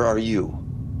 and neither are you.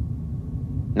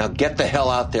 Now get the hell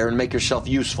out there and make yourself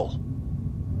useful.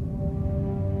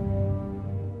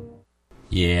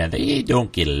 Yeah, they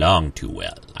don't get along too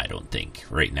well, I don't think,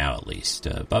 right now at least.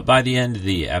 But by the end of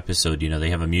the episode, they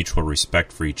have a mutual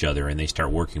respect for each other, and they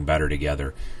start working better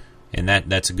together. And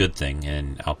that's a good thing,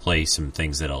 and I'll play some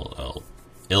things that'll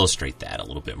illustrate that a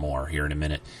little bit more here in a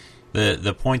minute.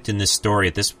 The point in this story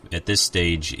at this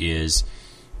stage is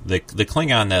the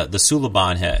Klingon, the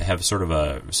Suliban have sort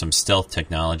of some stealth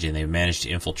technology, and they've managed to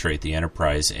infiltrate the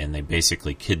Enterprise, and they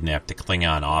basically kidnap the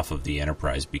Klingon off of the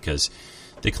Enterprise because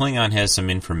the Klingon has some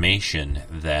information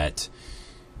that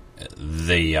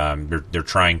they're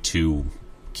trying to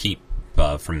keep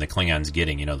from the Klingons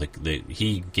getting.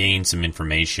 He gained some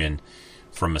information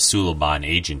from a Suliban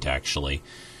agent, actually,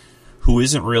 who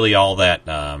isn't really all that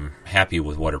happy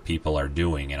with what her people are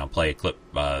doing. And I'll play a clip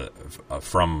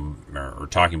from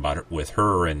talking about it with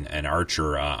her and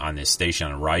Archer on this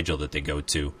station on Rigel that they go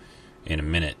to in a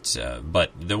minute.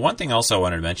 But the one thing also I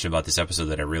wanted to mention about this episode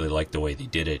that I really like the way they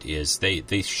did it is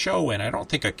they show, and I don't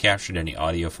think I captured any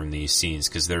audio from these scenes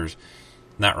because there's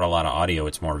not a lot of audio,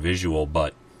 it's more visual,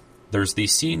 but there's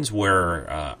these scenes where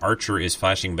Archer is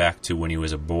flashing back to when he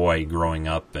was a boy growing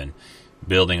up and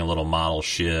building a little model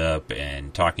ship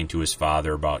and talking to his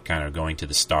father about kind of going to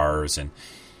the stars, and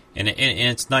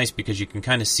it's nice because you can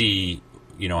kind of see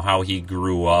how he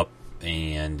grew up,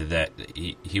 and that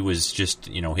he was just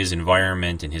his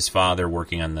environment and his father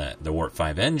working on the Warp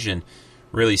 5 engine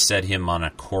really set him on a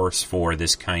course for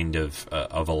this kind of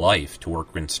a life, to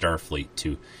work in Starfleet,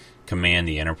 to command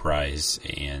the Enterprise.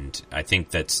 And I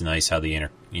think that's nice how they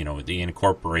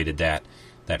incorporated that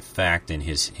fact in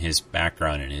his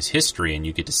background and his history, and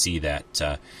you get to see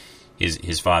that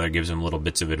his father gives him little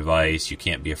bits of advice. You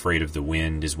can't be afraid of the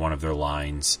wind is one of their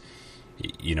lines.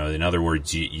 In other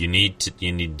words, you need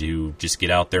to just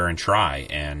get out there and try,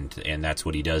 and that's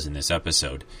what he does in this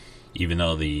episode. Even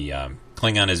though the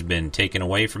Klingon has been taken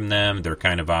away from them, they're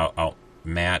kind of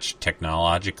outmatched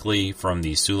technologically from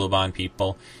the Suliban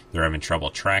people. They're having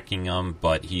trouble tracking them,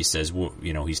 but he says,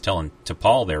 he's telling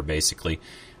T'Pol there basically,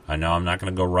 no, I'm not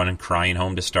going to go running crying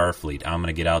home to Starfleet. I'm going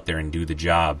to get out there and do the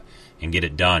job and get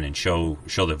it done and show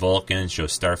the Vulcans, show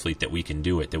Starfleet that we can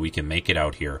do it, that we can make it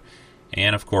out here.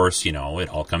 And, of course, it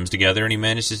all comes together, and he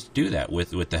manages to do that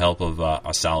with the help of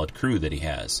a solid crew that he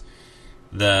has.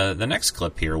 The next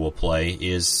clip here we'll play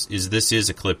is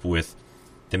a clip with,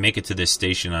 they make it to this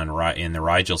station in the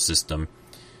Rigel system.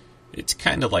 It's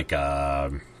kind of like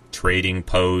a trading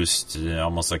post,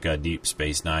 almost like a Deep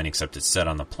Space Nine, except it's set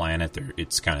on the planet.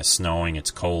 It's kind of snowing,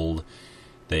 it's cold.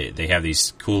 They have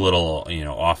these cool little,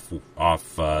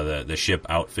 off the ship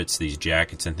outfits, these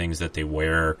jackets and things that they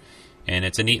wear. And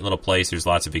it's a neat little place. There's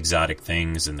lots of exotic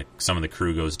things, and some of the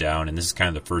crew goes down. And this is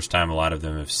kind of the first time a lot of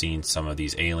them have seen some of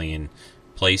these alien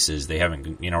places. They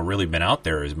haven't, really been out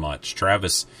there as much.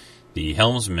 Travis, the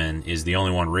helmsman, is the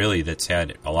only one really that's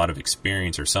had a lot of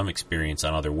experience or some experience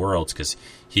on other worlds, because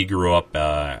he grew up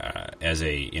as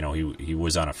a, he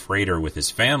was on a freighter with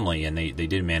his family, and they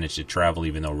did manage to travel,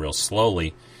 even though real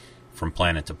slowly, from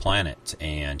planet to planet.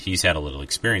 And he's had a little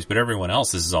experience, but everyone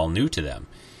else, this is all new to them.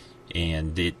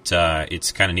 And it's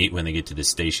kind of neat when they get to this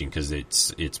station, because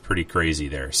it's pretty crazy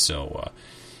there. So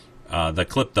the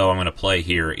clip, though, I'm going to play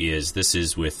here is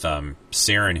with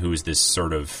Saren, who's this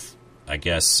sort of, I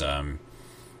guess,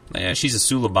 she's a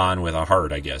Suliban with a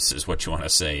heart, I guess, is what you want to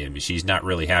say. I mean, she's not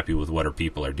really happy with what her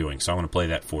people are doing. So I'm going to play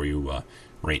that for you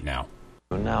right now.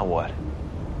 Now what?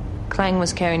 Klang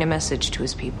was carrying a message to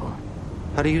his people.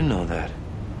 How do you know that?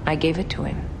 I gave it to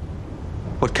him.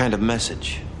 What kind of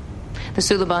message? The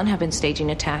Suliban have been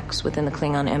staging attacks within the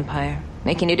Klingon Empire,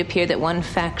 making it appear that one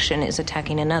faction is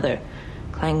attacking another.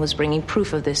 Klang was bringing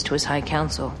proof of this to his High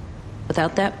Council.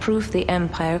 Without that proof, the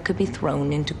Empire could be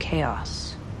thrown into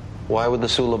chaos. Why would the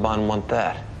Suliban want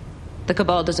that? The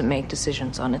Cabal doesn't make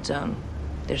decisions on its own.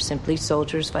 They're simply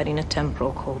soldiers fighting a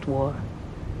temporal Cold War.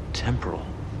 Temporal?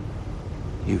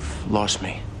 You've lost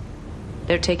me.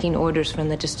 They're taking orders from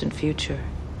the distant future.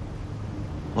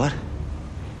 What?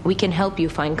 We can help you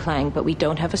find Klang, but we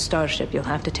don't have a starship. You'll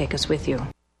have to take us with you.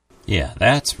 Yeah,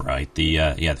 that's right. The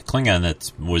Klingon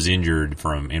that was injured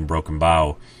in Broken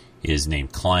Bow is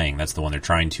named Klang. That's the one they're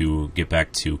trying to get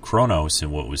back to Kronos,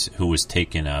 and who was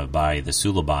taken by the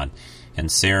Suliban. And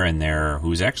Saren there,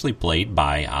 who's actually played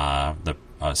by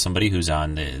somebody who's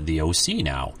on the OC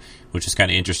now, which is kind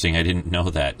of interesting. I didn't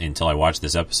know that until I watched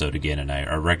this episode again, and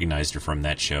I recognized her from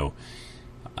that show.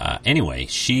 Anyway,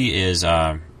 she is.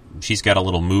 She's got a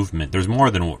little movement. There's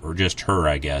more than just her,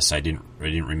 I guess. I didn't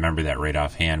remember that right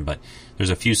offhand, but there's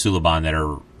a few Suliban that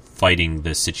are fighting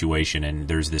this situation, and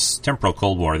there's this temporal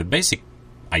Cold War. The basic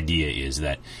idea is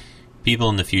that people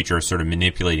in the future are sort of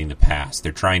manipulating the past.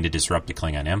 They're trying to disrupt the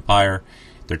Klingon Empire,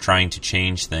 they're trying to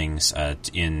change things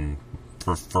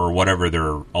for whatever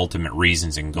their ultimate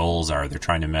reasons and goals are. They're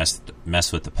trying to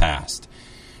mess with the past,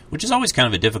 which is always kind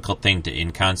of a difficult thing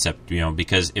in concept,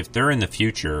 because if they're in the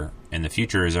future and the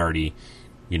future is already,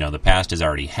 the past has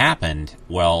already happened,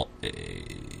 well,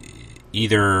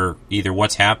 either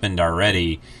what's happened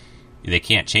already, they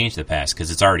can't change the past because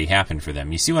it's already happened for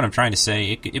them. You see what I'm trying to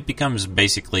say? It becomes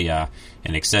basically an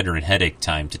Excedrin headache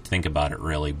time to think about it,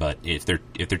 really. But if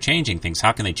they're changing things,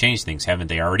 how can they change things? Haven't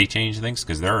they already changed things?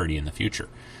 Because they're already in the future.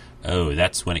 Oh,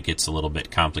 that's when it gets a little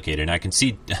bit complicated. And I can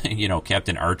see,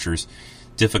 Captain Archer's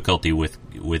difficulty with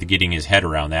getting his head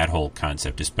around that whole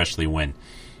concept, especially when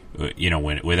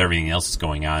with everything else that's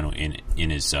going on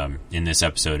in this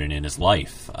episode and in his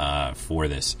life for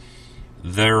this.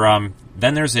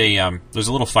 Then there's a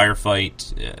little firefight.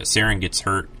 Saren gets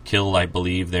killed, I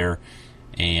believe, there,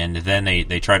 and then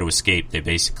they try to escape. They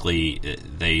basically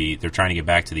they're trying to get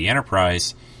back to the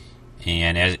Enterprise,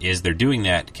 and as they're doing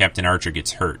that, Captain Archer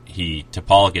gets hurt.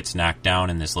 T'Pol gets knocked down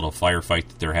in this little firefight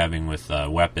that they're having with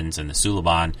weapons and the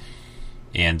Suliban,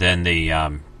 and then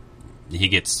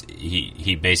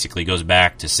he basically goes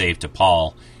back to save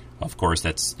T'Pol. Of course,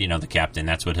 that's the captain.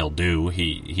 That's what he'll do.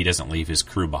 He doesn't leave his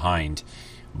crew behind.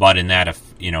 But in that,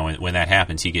 when that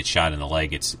happens, he gets shot in the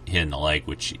leg. It's hit in the leg,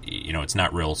 which it's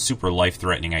not real super life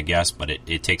threatening, I guess, but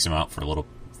it takes him out for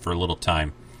a little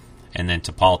time, and then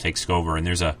T'Pol takes over. And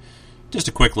there's just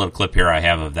a quick little clip here I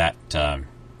have of that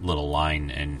little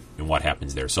line and what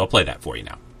happens there. So I'll play that for you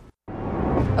now.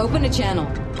 Open a channel.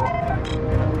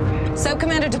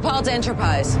 Sub-Commander T'Pol to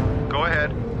Enterprise. Go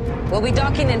ahead. We'll be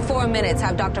docking in 4 minutes.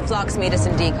 Have Dr. Phlox meet us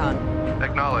in decon.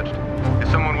 Acknowledged. Is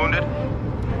someone wounded?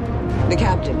 The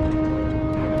captain.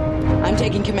 I'm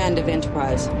taking command of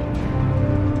Enterprise.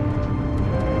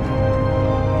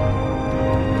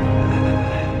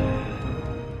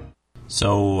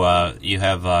 So you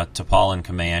have T'Pol in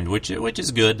command, which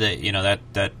is good.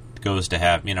 That goes to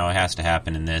happen. It has to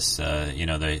happen in this.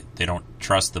 They don't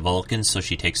trust the Vulcans, so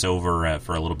she takes over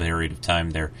for a little period of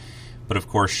time there. But of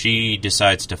course, she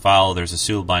decides to follow. There's a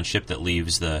Suliban ship that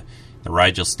leaves the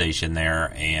Rigel station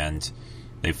there, and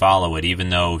they follow it, even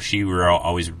though she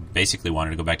always basically wanted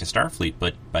to go back to Starfleet.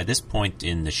 But by this point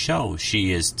in the show,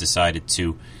 she has decided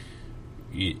to,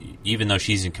 even though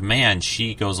she's in command,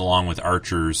 she goes along with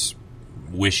Archer's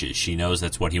wishes. She knows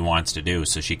that's what he wants to do,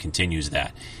 so she continues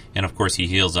that. And of course, he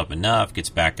heals up enough, gets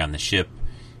back on the ship,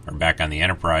 or back on the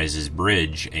Enterprise's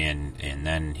bridge, and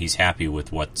then he's happy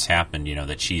with what's happened,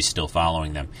 that she's still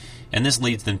following them. And this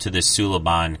leads them to this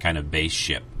Suliban kind of base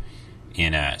ship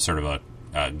in a sort of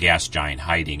a gas giant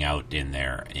hiding out in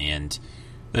there. And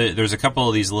there's a couple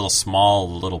of these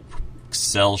small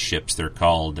cell ships, they're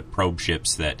called, the probe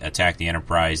ships, that attack the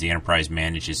Enterprise. The Enterprise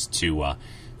manages to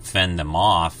fend them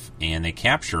off, and they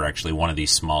capture actually one of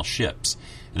these small ships.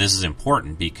 And this is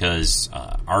important because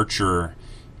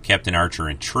Captain Archer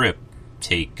and Trip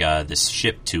take this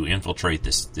ship to infiltrate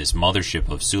this mothership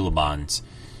of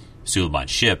Suliban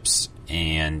ships,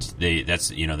 and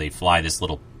they fly this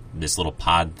little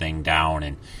pod thing down,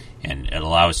 and it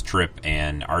allows Trip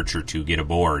and Archer to get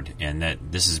aboard. And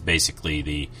that this is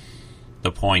basically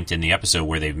the point in the episode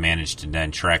where they've managed to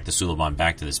then track the Suliban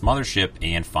back to this mothership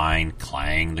and find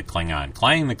Klang the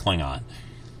Klingon,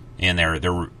 and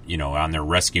they're on their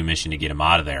rescue mission to get him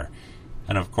out of there.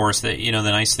 And of course, the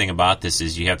nice thing about this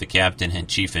is you have the captain and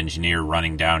chief engineer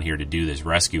running down here to do this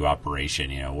rescue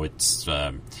operation. What's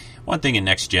one thing in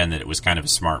Next Gen that it was kind of a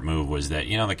smart move was that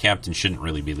the captain shouldn't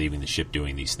really be leaving the ship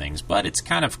doing these things, but it's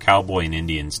kind of cowboy and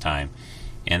Indians time,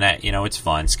 and that it's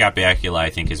fun. Scott Bakula, I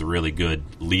think, is a really good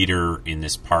leader in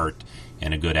this part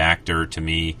and a good actor. To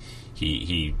me,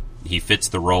 he fits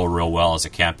the role real well as a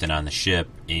captain on the ship,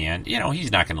 and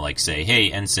he's not going to say,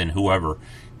 "Hey, ensign, whoever,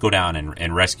 go down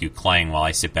and rescue Klang while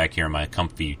I sit back here in my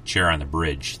comfy chair on the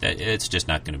bridge." It's just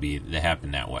not going to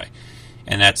happen that way.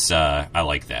 And that's I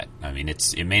like that. I mean,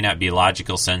 it may not be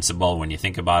logical, sensible when you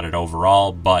think about it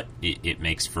overall, but it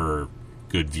makes for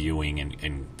good viewing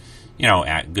and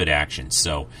good action.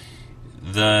 So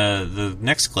the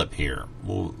next clip here,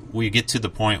 we get to the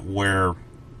point where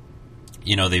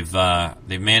they've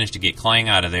managed to get Klang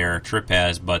out of there. Trip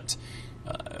has, but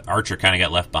Archer kind of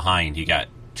got left behind. He got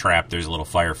trapped. There's a little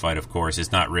firefight, of course.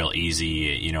 It's not real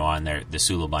easy, on the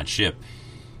Suliban ship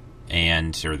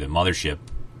or the mothership.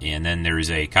 And then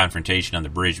there's a confrontation on the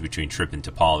bridge between Trip and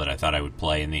T'Pol that I thought I would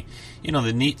play. And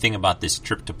the neat thing about this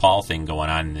Trip T'Pol thing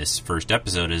going on in this first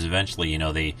episode is eventually,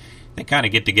 they kind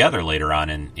of get together later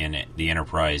on in the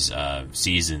Enterprise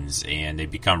seasons, and they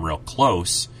become real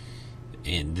close.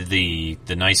 And the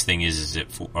nice thing is that,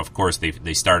 of course,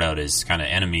 they start out as kind of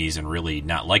enemies and really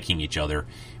not liking each other,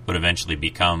 but eventually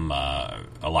become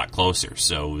a lot closer.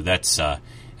 So that's kind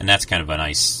of a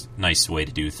nice way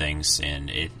to do things,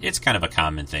 and it's kind of a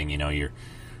common thing. You know,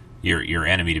 your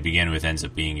enemy to begin with ends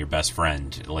up being your best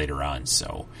friend later on.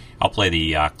 So I'll play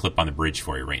the clip on the bridge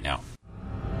for you right now.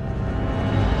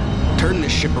 Turn the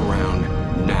ship around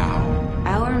now.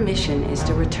 Our mission is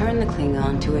to return the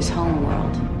Klingon to his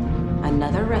homeworld.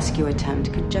 Another rescue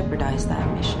attempt could jeopardize that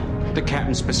mission. The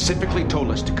captain specifically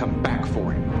told us to come back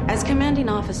for him. As commanding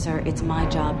officer, it's my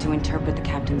job to interpret the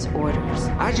captain's orders.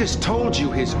 I just told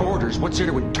you his orders. What's there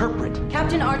to interpret?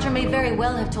 Captain Archer may very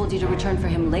well have told you to return for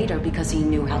him later because he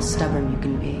knew how stubborn you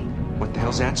can be. What the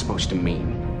hell's that supposed to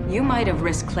mean? You might have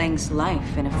risked Klang's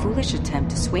life in a foolish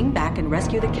attempt to swing back and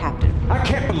rescue the captain. I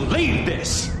can't believe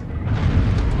this!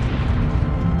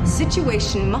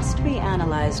 Situation must be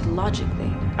analyzed logically.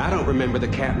 I don't remember the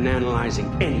captain analyzing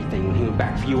anything when he went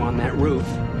back for you on that roof.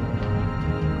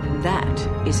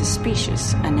 That is a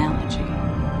specious analogy.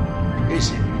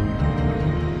 Is it?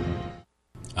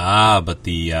 But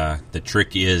the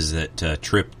trick is that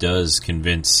Trip does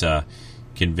convince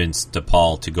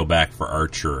T'Pol to go back for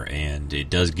Archer, and it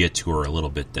does get to her a little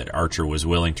bit that Archer was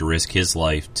willing to risk his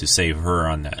life to save her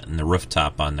on the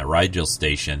rooftop on the Rigel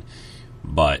station,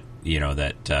 but you know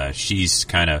that she's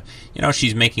kind of, you know,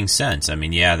 she's making sense. I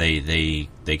mean, yeah, they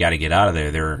got to get out of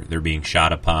there. They're being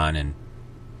shot upon and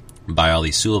by all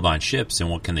these Suliban ships, and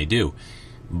what can they do?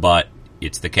 But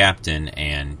it's the captain,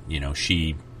 and you know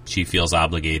she feels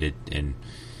obligated, and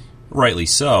rightly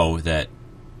so. That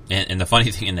and the funny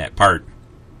thing in that part,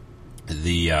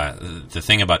 the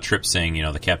thing about Trip saying, you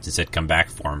know, the captain said come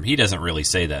back for him. He doesn't really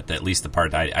say that. At least the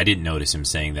part I didn't notice him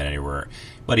saying that anywhere.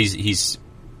 But he's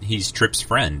Trip's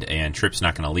friend, and Trip's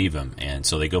not going to leave him. And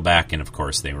so they go back, and of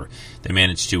course they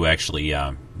managed to actually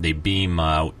they beam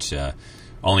out.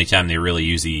 Only time they really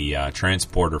use the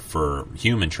transporter for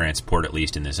human transport, at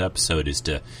least in this episode, is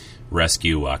to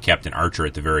rescue Captain Archer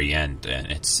at the very end,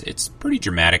 and it's pretty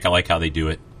dramatic. I like how they do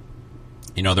it.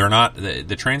 You know, they're not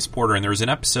the transporter, and there was an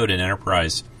episode in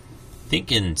Enterprise, I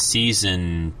think in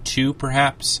season 2,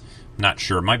 perhaps. I'm not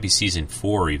sure. It might be season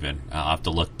 4 even. I'll have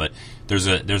to look, but there's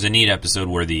a neat episode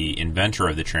where the inventor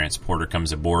of the transporter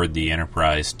comes aboard the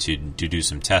Enterprise to do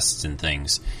some tests and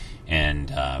things,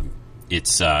 and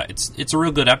it's a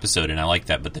real good episode, and I like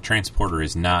that. But the transporter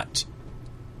is not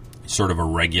sort of a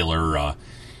regular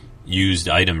used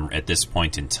item at this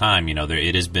point in time. You know,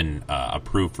 it has been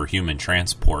approved for human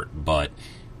transport, but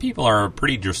people are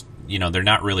pretty just, you know, they're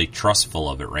not really trustful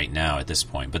of it right now at this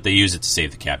point. But they use it to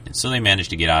save the captain, so they manage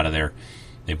to get out of there.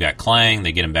 They've got Klang.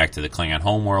 They get him back to the Klingon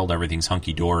homeworld. Everything's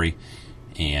hunky dory.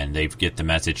 And they get the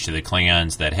message to the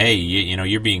Klingons that, hey, you know,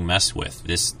 you're being messed with.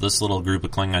 This little group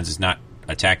of Klingons is not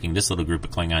attacking this little group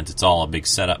of Klingons. It's all a big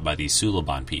setup by these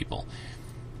Suliban people.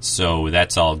 So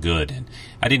that's all good. And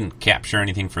I didn't capture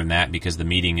anything from that because the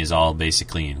meeting is all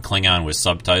basically in Klingon with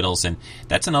subtitles. And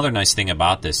that's another nice thing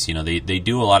about this. You know, they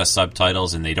do a lot of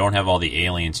subtitles, and they don't have all the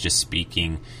aliens just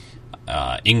speaking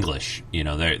English. You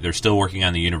know, they're still working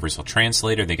on the universal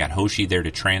translator. They got Hoshi there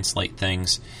to translate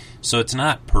things. So it's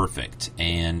not perfect,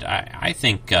 and I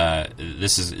think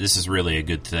this is really a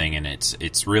good thing, and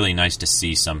it's really nice to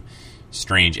see some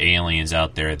strange aliens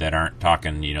out there that aren't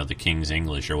talking, you know, the King's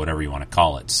English or whatever you want to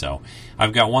call it. So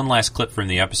I've got one last clip from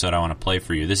the episode I want to play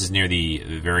for you. This is near the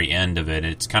very end of it.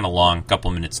 It's kind of long, a couple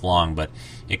minutes long, but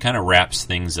it kind of wraps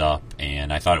things up,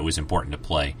 and I thought it was important to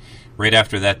play. Right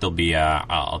after that, there'll be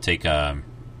I'll take a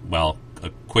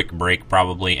quick break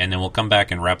probably, and then we'll come back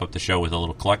and wrap up the show with a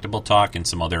little collectible talk and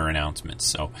some other announcements.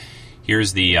 So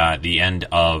here's the end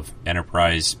of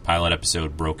Enterprise pilot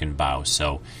episode Broken Bow.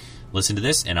 So listen to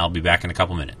this, and I'll be back in a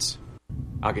couple minutes.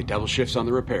 I'll get double shifts on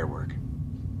the repair work.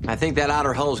 I think that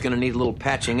outer hull is going to need a little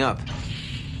patching up.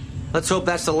 Let's hope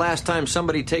that's the last time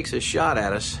somebody takes a shot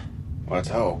at us. Let's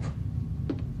hope.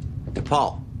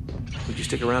 Paul, would you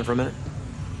stick around for a minute?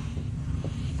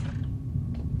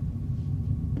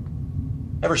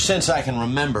 Ever since I can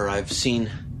remember, I've seen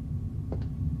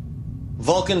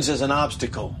Vulcans as an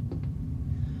obstacle,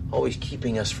 always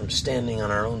keeping us from standing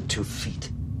on our own 2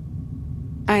 feet.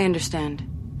 I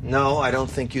understand. No, I don't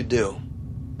think you do.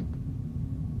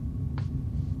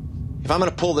 If I'm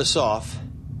going to pull this off,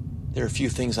 there are a few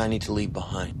things I need to leave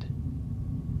behind.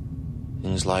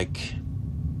 Things like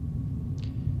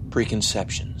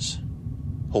preconceptions,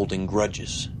 holding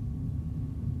grudges.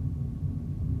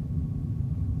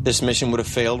 This mission would have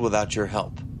failed without your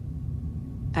help.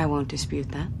 I won't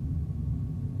dispute that.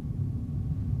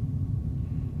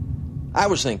 I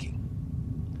was thinking,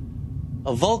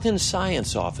 a Vulcan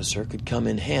science officer could come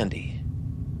in handy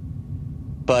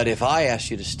But if I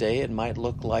asked you to stay, it might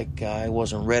look like I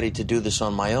wasn't ready to do this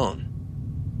on my own.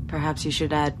 Perhaps you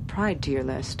should add pride to your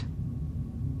list.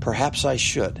 Perhaps I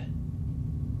should.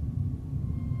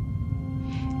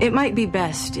 It might be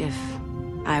best if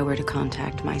I were to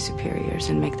contact my superiors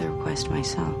and make the request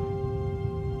myself.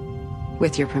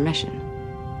 With your permission.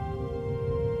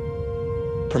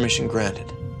 Permission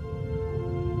granted.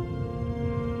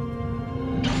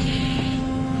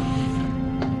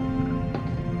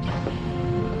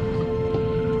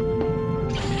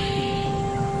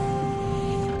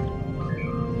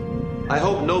 I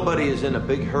hope nobody is in a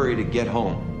big hurry to get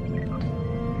home.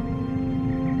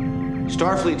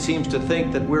 Starfleet seems to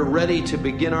think that we're ready to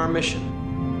begin our mission.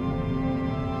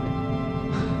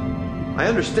 I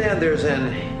understand there's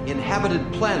an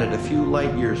inhabited planet a few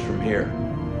light years from here.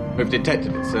 We've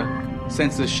detected it, sir.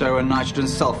 Sensors show a nitrogen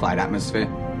sulfide atmosphere.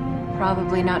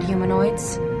 Probably not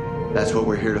humanoids. That's what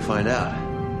we're here to find out.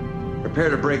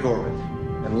 Prepare to break orbit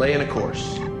and lay in a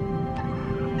course.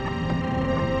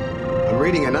 I'm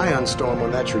reading an ion storm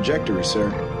on that trajectory, sir.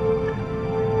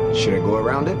 Should I go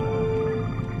around it?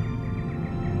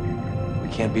 We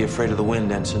can't be afraid of the wind,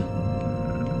 Ensign.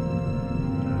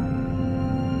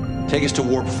 Take us to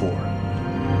Warp 4.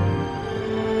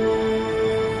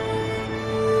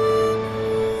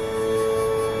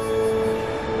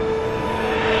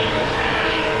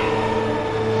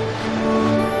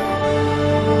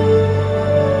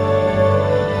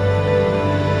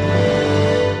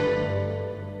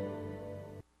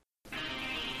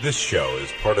 This show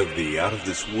is part of the Out of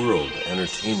This World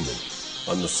Entertainment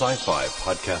on the Sci-Fi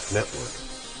Podcast Network,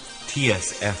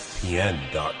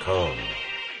 TSFPN.com.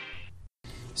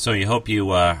 So you hope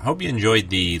you enjoyed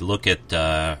the look at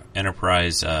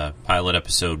Enterprise pilot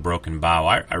episode Broken Bow.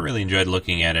 I really enjoyed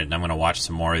looking at it, and I'm going to watch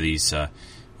some more of these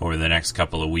over the next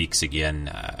couple of weeks again.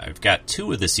 I've got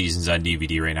 2 of the seasons on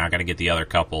DVD right now. I got to get the other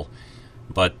couple,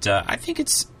 but I think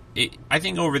I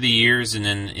think over the years and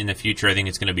then in the future, I think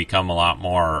it's going to become a lot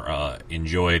more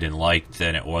enjoyed and liked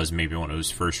than it was maybe when it was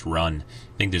first run.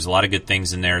 I think there's a lot of good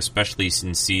things in there, especially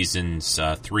since seasons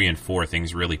 3 and 4,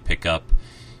 things really pick up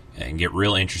and get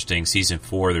real interesting. Season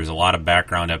 4, there's a lot of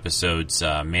background episodes.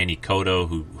 Manny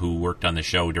Coto, who worked on the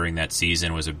show during that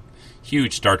season, was a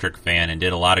huge Star Trek fan and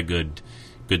did a lot of good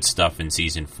stuff in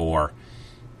Season 4.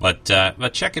 But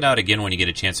check it out again when you get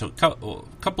a chance. So a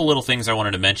couple little things I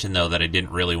wanted to mention, though, that I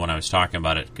didn't really when I was talking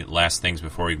about it. Last things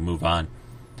before we move on.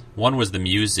 One was the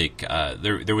music.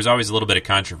 There was always a little bit of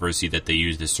controversy that they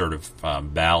used this sort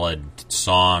of ballad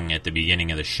song at the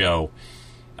beginning of the show.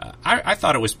 I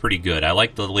thought it was pretty good. I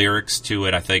liked the lyrics to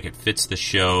it. I think it fits the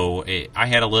show. I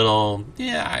had a little...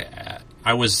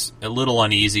 I was a little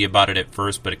uneasy about it at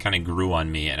first, but it kind of grew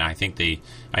on me, and I think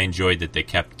I enjoyed that they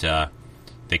kept to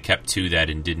that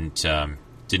and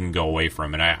didn't go away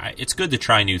from it. It's good to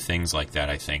try new things like that,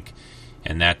 I think,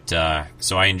 and that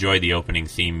so I enjoyed the opening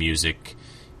theme music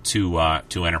to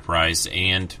Enterprise,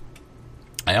 and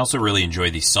I also really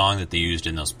enjoyed the song that they used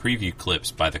in those preview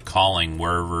clips by The Calling,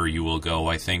 Wherever You Will Go,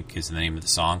 I think is the name of the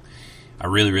song. I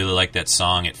really, really like that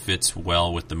song. It fits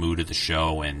well with the mood of the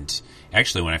show, and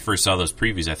actually when I first saw those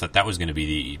previews, I thought that was going to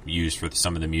be used for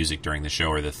some of the music during the show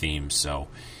or the theme. So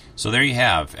there you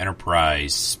have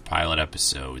Enterprise pilot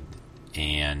episode,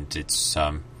 and it's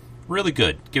really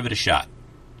good. Give it a shot.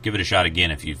 Give it a shot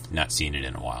again if you've not seen it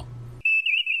in a while.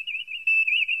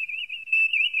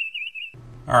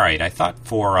 All right, I thought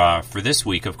for this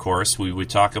week, of course, we would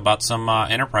talk about some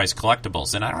Enterprise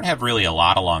collectibles, and I don't have really a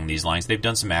lot along these lines. They've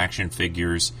done some action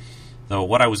figures, though.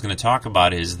 What I was going to talk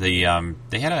about is they had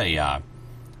a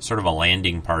sort of a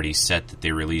landing party set that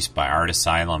they released by Art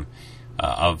Asylum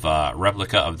of a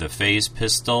replica of the phase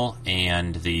pistol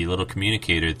and the little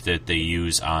communicator that they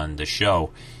use on the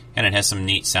show, and it has some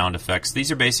neat sound effects.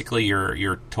 These are basically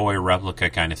your toy replica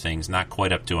kind of things, not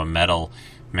quite up to a metal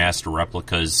master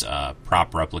replicas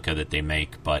prop replica that they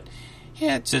make, but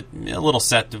yeah, it's a little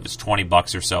set that was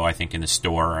 $20 or so, I think, in the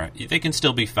store. They can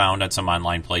still be found at some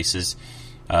online places,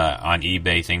 on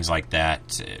eBay, things like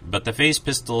that. But the phase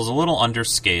pistol is a little under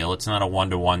scale. It's not a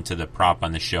 1-to-1 to the prop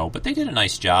on the show, but they did a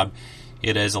nice job.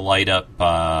 It has a light up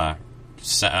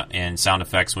and sound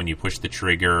effects when you push the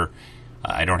trigger.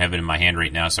 I don't have it in my hand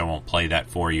right now, so I won't play that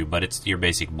for you, but it's your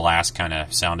basic blast kind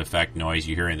of sound effect noise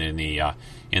you hear in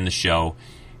the show.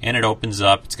 And it opens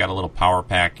up. It's got a little power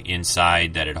pack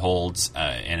inside that it holds,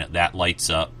 and that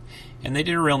lights up. And they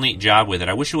did a real neat job with it.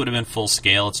 I wish it would have been full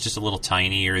scale. It's just a little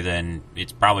tinier than...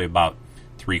 It's probably about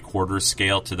 3/4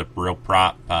 scale to the real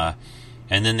prop.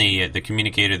 And then the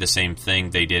communicator, the same thing.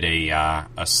 They did a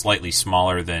slightly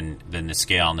smaller than the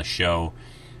scale on the show.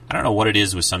 I don't know what it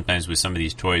is with sometimes with some of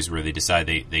these toys where they decide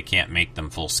they can't make them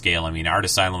full scale. I mean, Art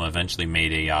Asylum eventually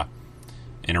made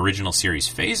an original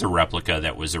series Phaser replica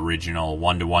that was original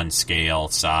 1-to-1 scale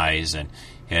size and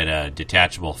had a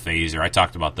detachable phaser. I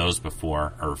talked about those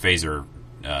before, or phaser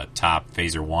top,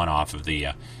 phaser 1 off of the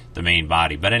main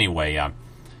body. But anyway,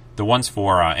 the ones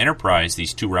for Enterprise,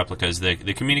 these 2 replicas,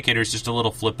 the communicator is just a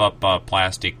little flip-up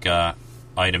plastic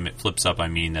item. It flips up,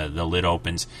 the lid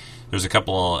opens. There's a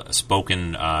couple of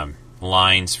spoken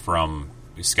lines from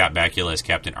Scott Bakula as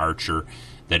Captain Archer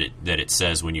that it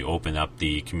says when you open up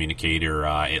the communicator,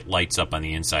 it lights up on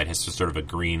the inside. It has sort of a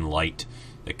green light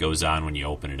that goes on when you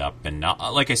open it up. And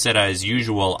like I said, as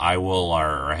usual, I will,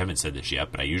 or I haven't said this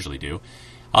yet, but I usually do,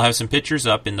 I'll have some pictures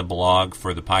up in the blog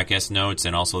for the podcast notes,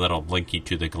 and also that'll link you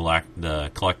to the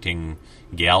collecting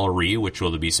gallery, which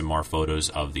will be some more photos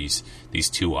of these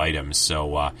 2 items.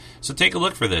 So take a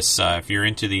look for this. If you're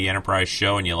into the Enterprise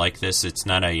show and you like this, it's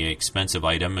not an expensive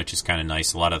item, which is kind of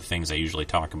nice. A lot of the things I usually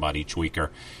talk about each week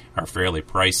are fairly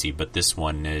pricey, but this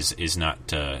one is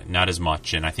not as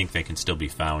much, and I think they can still be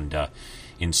found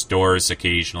in stores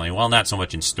occasionally. Well, not so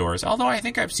much in stores, although I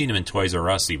think I've seen them in Toys R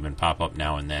Us even pop up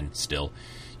now and then still.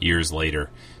 Years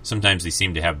later, sometimes they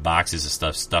seem to have boxes of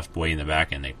stuff stuffed way in the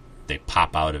back, and they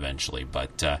pop out eventually.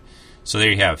 But so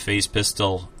there you have Phase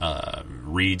Pistol,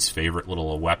 Reed's favorite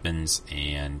little weapons,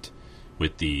 and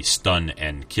with the stun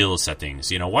and kill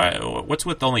settings. You know, what's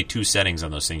with only 2 settings on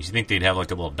those things? You think they'd have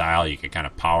like a little dial you could kind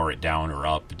of power it down or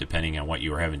up depending on what you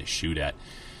were having to shoot at.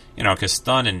 You know, because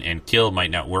stun and kill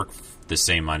might not work the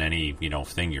same on any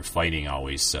thing you're fighting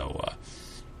always. So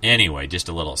anyway, just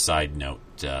a little side note.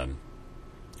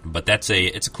 But it's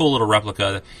a cool little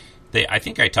replica. I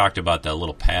think I talked about the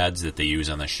little pads that they use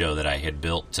on the show that I had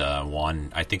built.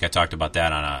 One, I think I talked about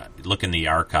that look in the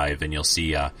archive, and you'll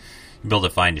see you'll be able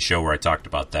to find a show where I talked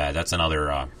about that. That's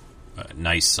another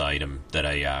nice item that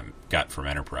I got from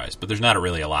Enterprise. But there's not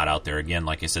really a lot out there. Again,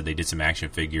 like I said, they did some action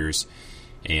figures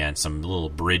and some little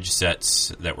bridge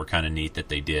sets that were kind of neat that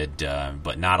they did,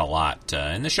 but not a lot.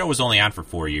 And the show was only on for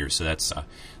 4 years, so that's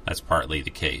partly the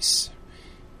case.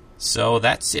 So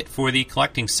that's it for the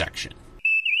collecting section.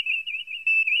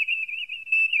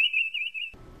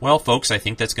 Well, folks, I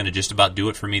think that's going to just about do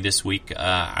it for me this week.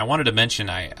 I wanted to mention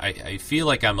I feel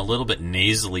like I'm a little bit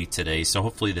nasally today, so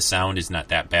hopefully the sound is not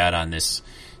that bad on this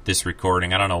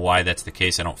recording. I don't know why that's the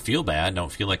case. I don't feel bad. I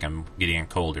don't feel like I'm getting a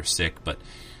cold or sick, but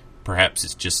perhaps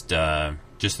it's just the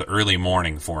early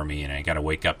morning for me, and I got to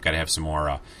wake up, got to have some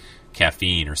more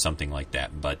caffeine or something like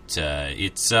that. But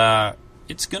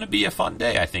it's going to be a fun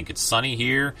day. I think it's sunny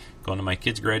here. Going to my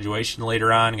kid's graduation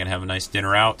later on. Going to have a nice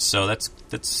dinner out. So that's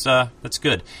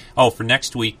good. Oh, for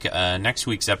next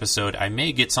week's episode, I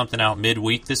may get something out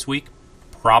midweek this week,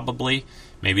 probably.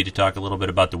 Maybe to talk a little bit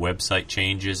about the website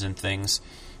changes and things.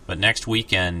 But next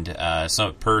weekend,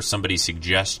 per somebody's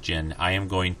suggestion, I am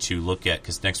going to look at,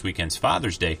 because next weekend's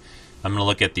Father's Day, I'm going to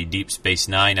look at the Deep Space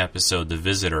Nine episode, The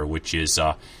Visitor, which is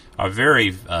a very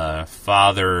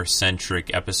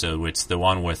father-centric episode. It's the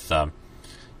one with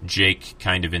Jake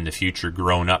kind of in the future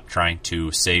grown up trying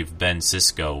to save Ben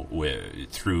Sisko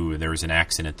there's an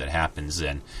accident that happens,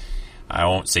 and I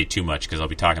won't say too much because I'll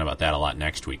be talking about that a lot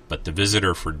next week. But The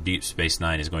Visitor for Deep Space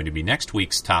Nine is going to be next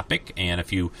week's topic, and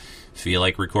if you feel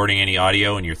like recording any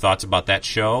audio and your thoughts about that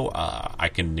show, I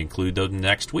can include them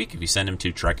next week if you send them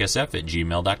to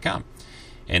treksf@gmail.com.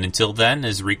 And until then,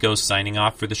 as Rico's signing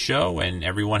off for the show, and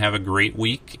everyone have a great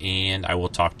week, and I will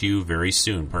talk to you very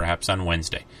soon, perhaps on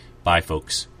Wednesday. Bye,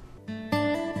 folks.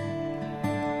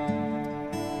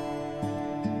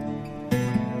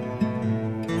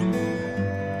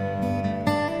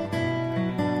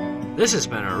 This has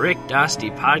been a Rick Dosty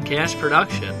podcast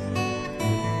production.